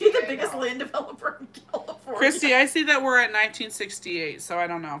 Oh, Was he the Diego. biggest land developer in California? Christy, I see that we're at 1968, so I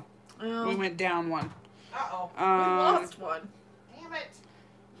don't know. Oh, We went down one. Uh-oh. we lost one. Damn it.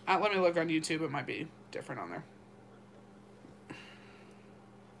 Let me look on YouTube. It might be different on there.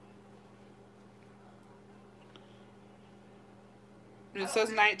 It says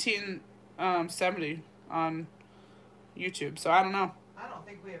 1970 on YouTube, so I don't know. I don't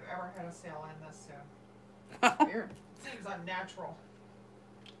think we have ever had a sale in this soon. Weird. Seems unnatural.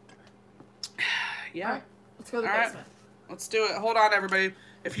 Yeah. All right, let's go to the All right. basement. Let's do it. Hold on, everybody.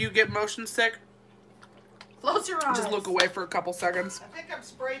 If you get motion sick, Close your eyes. just look away for a couple seconds. I think I'm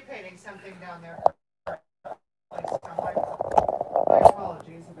spray painting something down there. My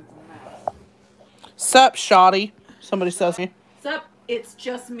apologies if it's a mess. Sup, shoddy? Somebody says me. What's up? It's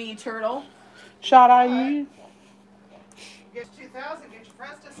just me, Turtle. Shoddy. Get to 2,000, get your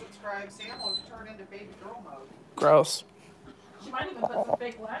friends to subscribe. Sam will turn into baby girl mode. Gross. She might even put some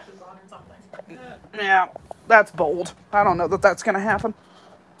fake lashes on or something. Yeah, that's bold. I don't know that that's going to happen.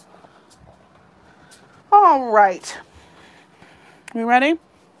 All right. We ready?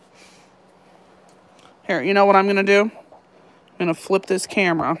 Here, you know what I'm going to do? I'm going to flip this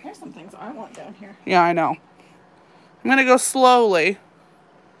camera. There's some things I want down here. Yeah, I know. I'm going to go slowly.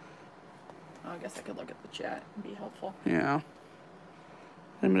 Oh, I guess I could look at the chat and be helpful. Yeah.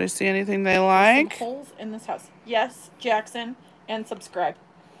 Anybody see anything they Some like? holes in this house. Yes, Jackson, and subscribe.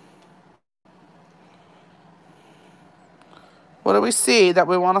 What do we see that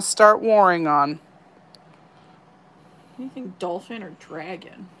we want to start warring on? Anything dolphin or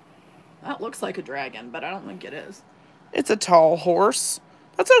dragon? That looks like a dragon, but I don't think it is. It's a tall horse.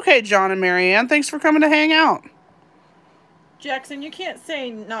 That's okay, John and Marianne. Thanks for coming to hang out. Jackson, you can't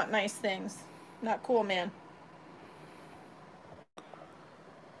say not nice things. Not cool, man.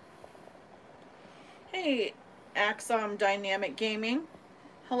 Hey, Axom Dynamic Gaming.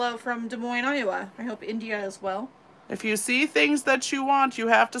 Hello from Des Moines, Iowa. I hope India is well. If you see things that you want, you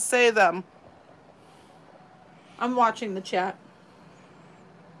have to say them. I'm watching the chat.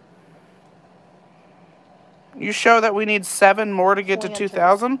 You show that we need 7 more to get to Planters.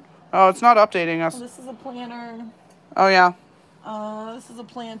 2,000? Oh, it's not updating Oh, us. this is a planter. Oh, yeah. This is a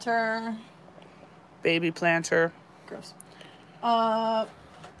planter. Baby planter. Gross.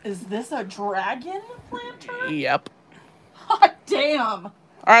 Is this a dragon planter? Yep. Hot damn. All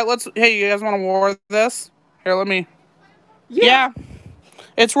right, let's. Hey, you guys want to war this? Here, let me. Yeah.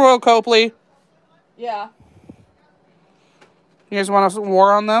 It's Royal Copley. Yeah. You guys want to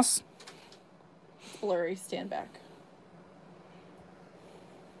war on this? It's blurry. Stand back.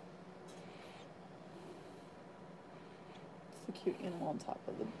 It's the cute animal on top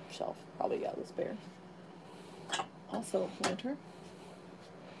of the shelf. Probably got this bear. Also a planter.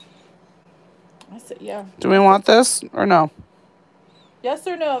 I said, yeah. Do we want this or no? Yes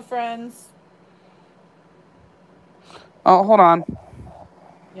or no, friends? Oh, hold on.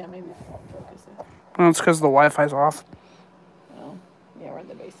 Yeah, maybe focus it. Oh, it's because the Wi-Fi's off. Oh, yeah, we're in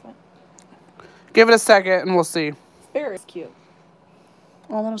the basement. Give it a second and we'll see. This bear is cute.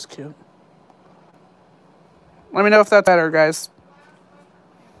 Oh, that was cute. Let me know if that's better, guys.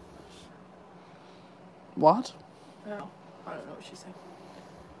 What? Oh, I don't know what she's saying.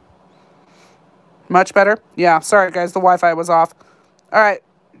 Much better? Yeah, sorry, guys. The Wi-Fi was off. All right.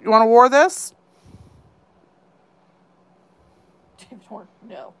 You want to war this? David Horn,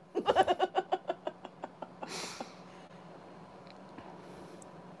 no.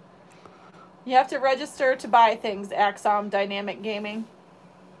 You have to register to buy things, Axom Dynamic Gaming.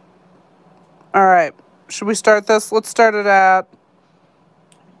 All right. Should we start this? Let's start it at...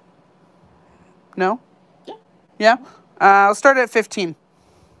 No? Yeah. Yeah? Let's start at 15.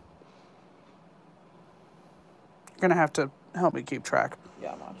 You're going to have to help me keep track.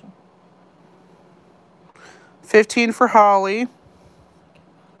 Yeah, I'm watching. 15 for Holly.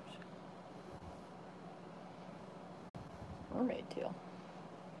 Mermaid tail.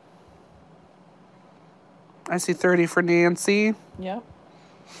 I see 30 for Nancy. Yep.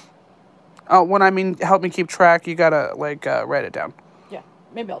 Oh, when I mean help me keep track, you got to, like, write it down. Yeah.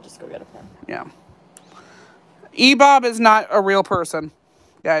 Maybe I'll just go get a pen. Yeah. E-Bob is not a real person,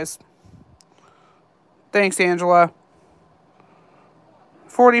 guys. Thanks, Angela.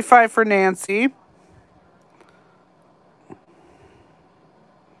 45 for Nancy.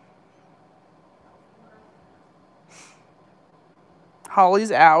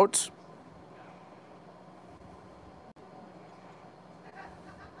 Holly's out.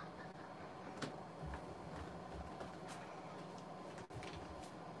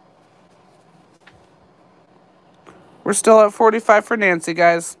 We're still at 45 for Nancy,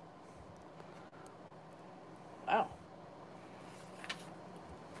 guys. Wow.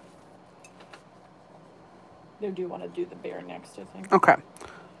 They do want to do the bear next, I think. Okay.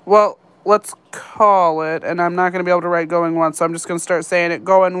 Well, let's call it, and I'm not going to be able to write going once, so I'm just going to start saying it.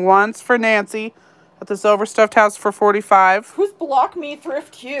 Going once for Nancy at this overstuffed house for 45. Who's Block Me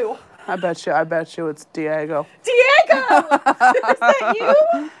Thrift You? I bet you it's Diego. Diego! Is that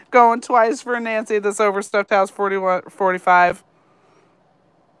you? Going twice for Nancy at this overstuffed house 45.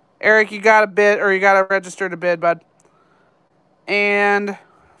 Eric, you got a bid, or you got to register to bid, bud. And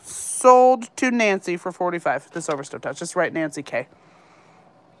sold to Nancy for 45. This overstuffed house. Just write Nancy K.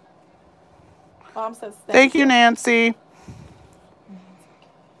 Mom says Thank you, Nancy.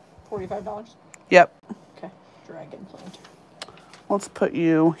 $45? Yep. Okay. Dragon plant. Let's put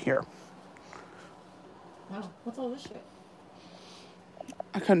you here. Wow. What's all this shit?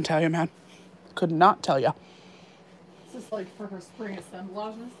 I couldn't tell you, man. Could not tell you. Is this like for her spring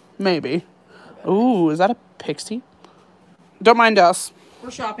assemblages? Maybe. Ooh, is that a pixie? Don't mind us.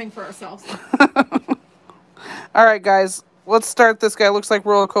 We're shopping for ourselves. All right, guys. Let's start this guy. Looks like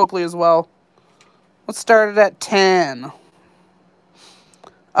Royal Copley as well. Let's start it at 10.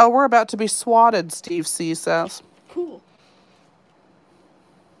 Oh, we're about to be swatted, Steve C says. Cool.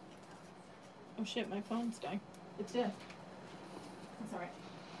 Oh shit, my phone's dying. It's dead. That's alright.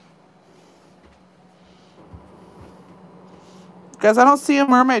 Guys, I don't see a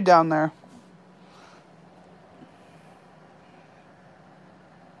mermaid down there.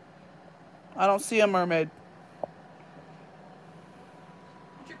 I don't see a mermaid.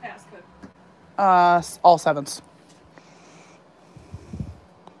 What's your passcode? All sevens.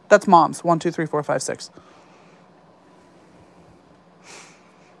 That's mom's. 1, 2, 3, 4, 5, 6.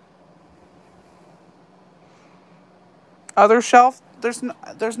 Other shelf. There's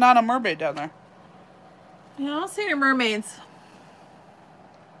not a mermaid down there. Yeah, I don't see any mermaids.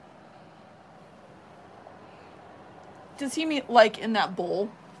 Does he mean like in that bowl?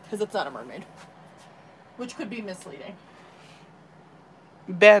 Because it's not a mermaid. Which could be misleading.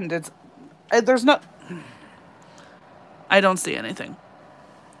 Bend. It's there's no. I don't see anything.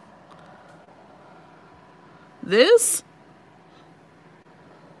 This?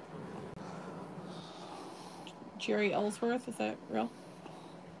 Jerry Ellsworth, is that real?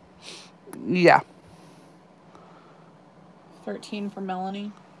 Yeah. $13 for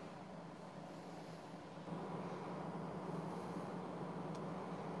Melanie.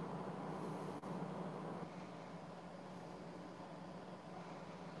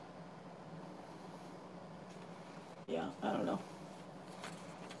 Yeah, I don't know.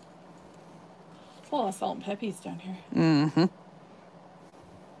 There's a lot of salt and peppies down here. Mm-hmm.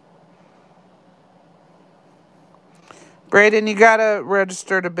 Brayden, you gotta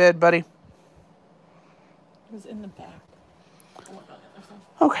register to bid, buddy. It was in the back.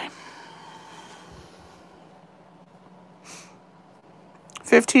 Okay.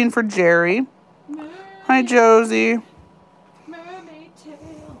 15 for Jerry. Mermaid, Hi, Josie. mermaid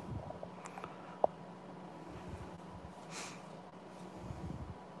tail.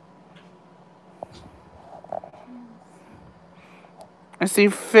 I see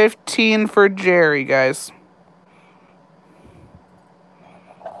 15 for Jerry, guys.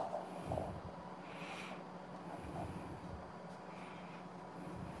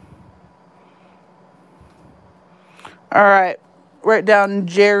 All right. Write down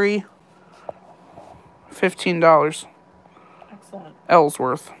Jerry. $15. Excellent.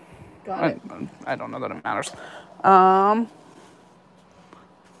 Ellsworth. Got it. I don't know that it matters.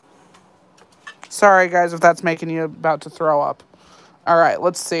 Sorry, guys, if that's making you about to throw up. All right,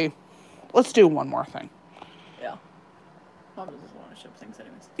 let's see. Let's do one more thing. Yeah. Mom doesn't want to ship things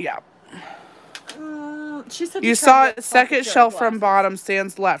anyways. Yeah. She said You saw it, second shelf from bottom,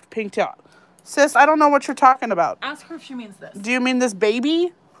 stands left. Pink tail. Sis, I don't know what you're talking about. Ask her if she means this. Do you mean this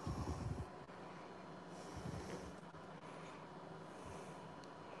baby?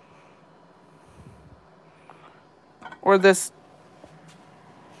 Or this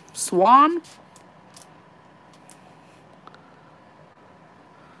swan?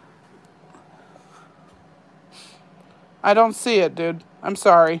 I don't see it, dude. I'm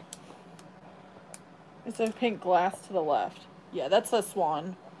sorry. It's a pink glass to the left. Yeah, that's a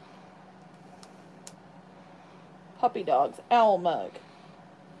swan. Puppy dogs. Owl mug.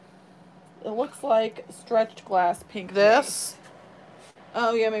 It looks like stretched glass pink. This?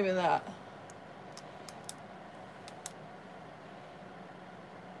 Oh, yeah, maybe that.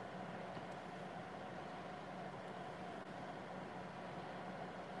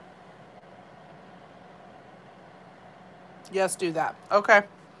 Yes, do that. Okay.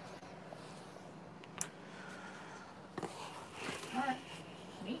 Alright.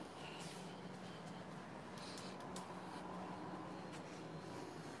 Neat.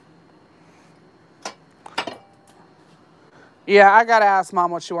 Yeah, I gotta ask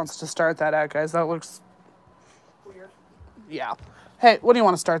Mom what she wants to start that at, guys. That looks Weird. Yeah. Hey, what do you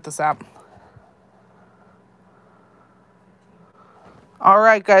want to start this at? All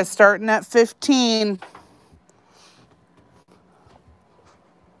right, guys, starting at 15.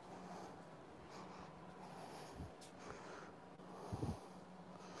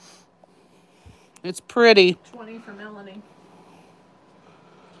 It's pretty. 20 for Melanie.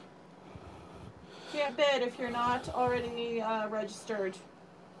 Can't bid if you're not already registered.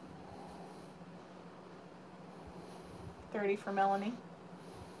 30 for Melanie.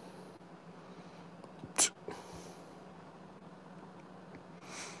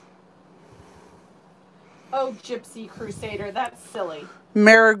 Oh, Gypsy Crusader, that's silly.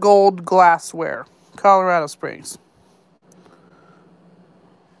 Marigold glassware, Colorado Springs.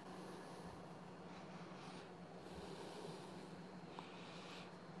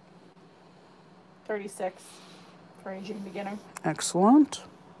 $36 for aging beginner. Excellent.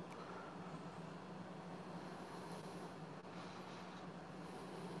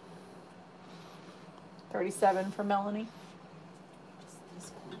 $37 for Melanie. Just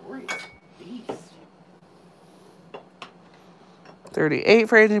this glorious beast. 38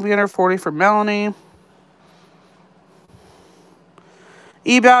 for aging beginner, 40 for Melanie.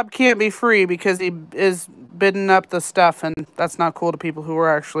 eBob can't be free because he is bidding up the stuff, and that's not cool to people who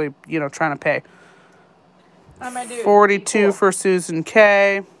are actually, trying to pay. Hi, my dude. 42 Cool. for Susan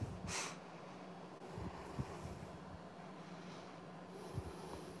K.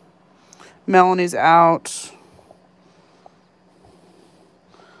 Melanie's out.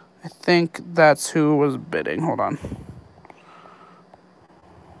 I think that's who was bidding. Hold on.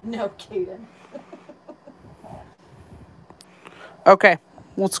 No, Kaden. Okay,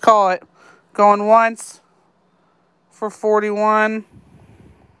 let's call it. Going once for 41.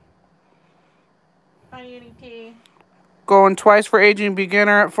 Hi, Annie P. Going twice for aging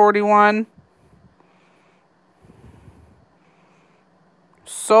beginner at 41.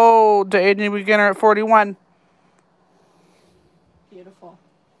 Sold to aging beginner at 41. Beautiful.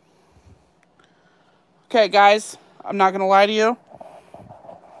 Okay, guys, I'm not going to lie to you.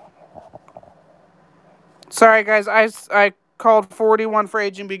 Sorry, guys, I called 41 for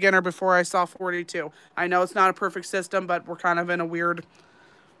aging beginner before I saw 42. I know it's not a perfect system, but we're kind of in a weird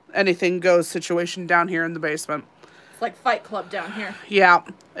anything goes situation down here in the basement. It's like Fight Club down here. Yeah,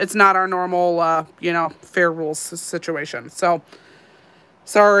 it's not our normal, you know, fair rules situation. So,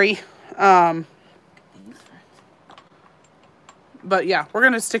 sorry. But yeah, we're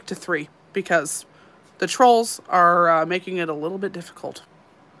going to stick to 3 because the trolls are making it a little bit difficult.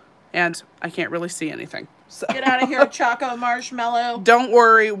 And I can't really see anything. So. Get out of here, Choco Marshmallow. Don't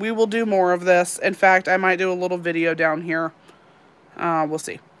worry, we will do more of this. In fact, I might do a little video down here. We'll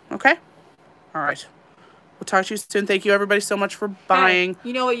see. Okay? All right. We'll talk to you soon. Thank you, everybody, so much for buying. Hey,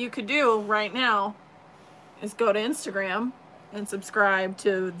 you know what you could do right now is go to Instagram and subscribe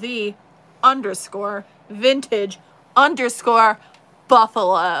to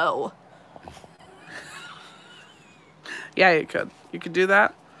 _vintage_buffalo. Yeah, you could. You could do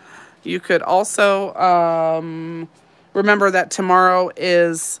that. You could also remember that tomorrow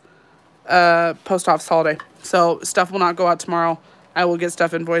is post office holiday. So stuff will not go out tomorrow. I will get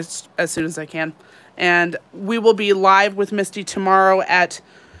stuff invoiced as soon as I can. And we will be live with Misty tomorrow at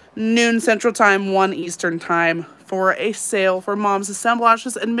noon Central Time, 1 Eastern Time for a sale for Mom's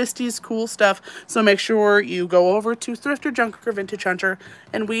assemblages and Misty's cool stuff. So make sure you go over to Thrift or Junk or Vintage Hunter,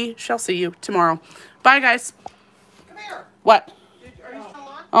 and we shall see you tomorrow. Bye, guys. Come here. What? Are you still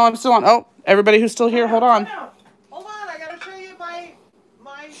on? Oh, I'm still on. Oh, everybody who's still here, hold on. Hold on, I gotta show you my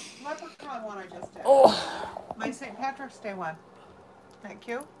leprechaun one I just did. Oh. My St. Patrick's Day one. Thank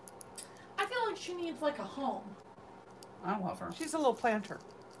you. I feel like she needs like a home. I love her. She's a little planter.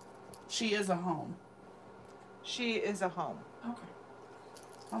 She is a home. She is a home. Okay.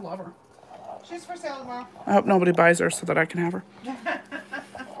 I love her. She's for sale tomorrow. I hope nobody buys her so that I can have her.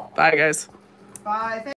 Bye, guys. Bye.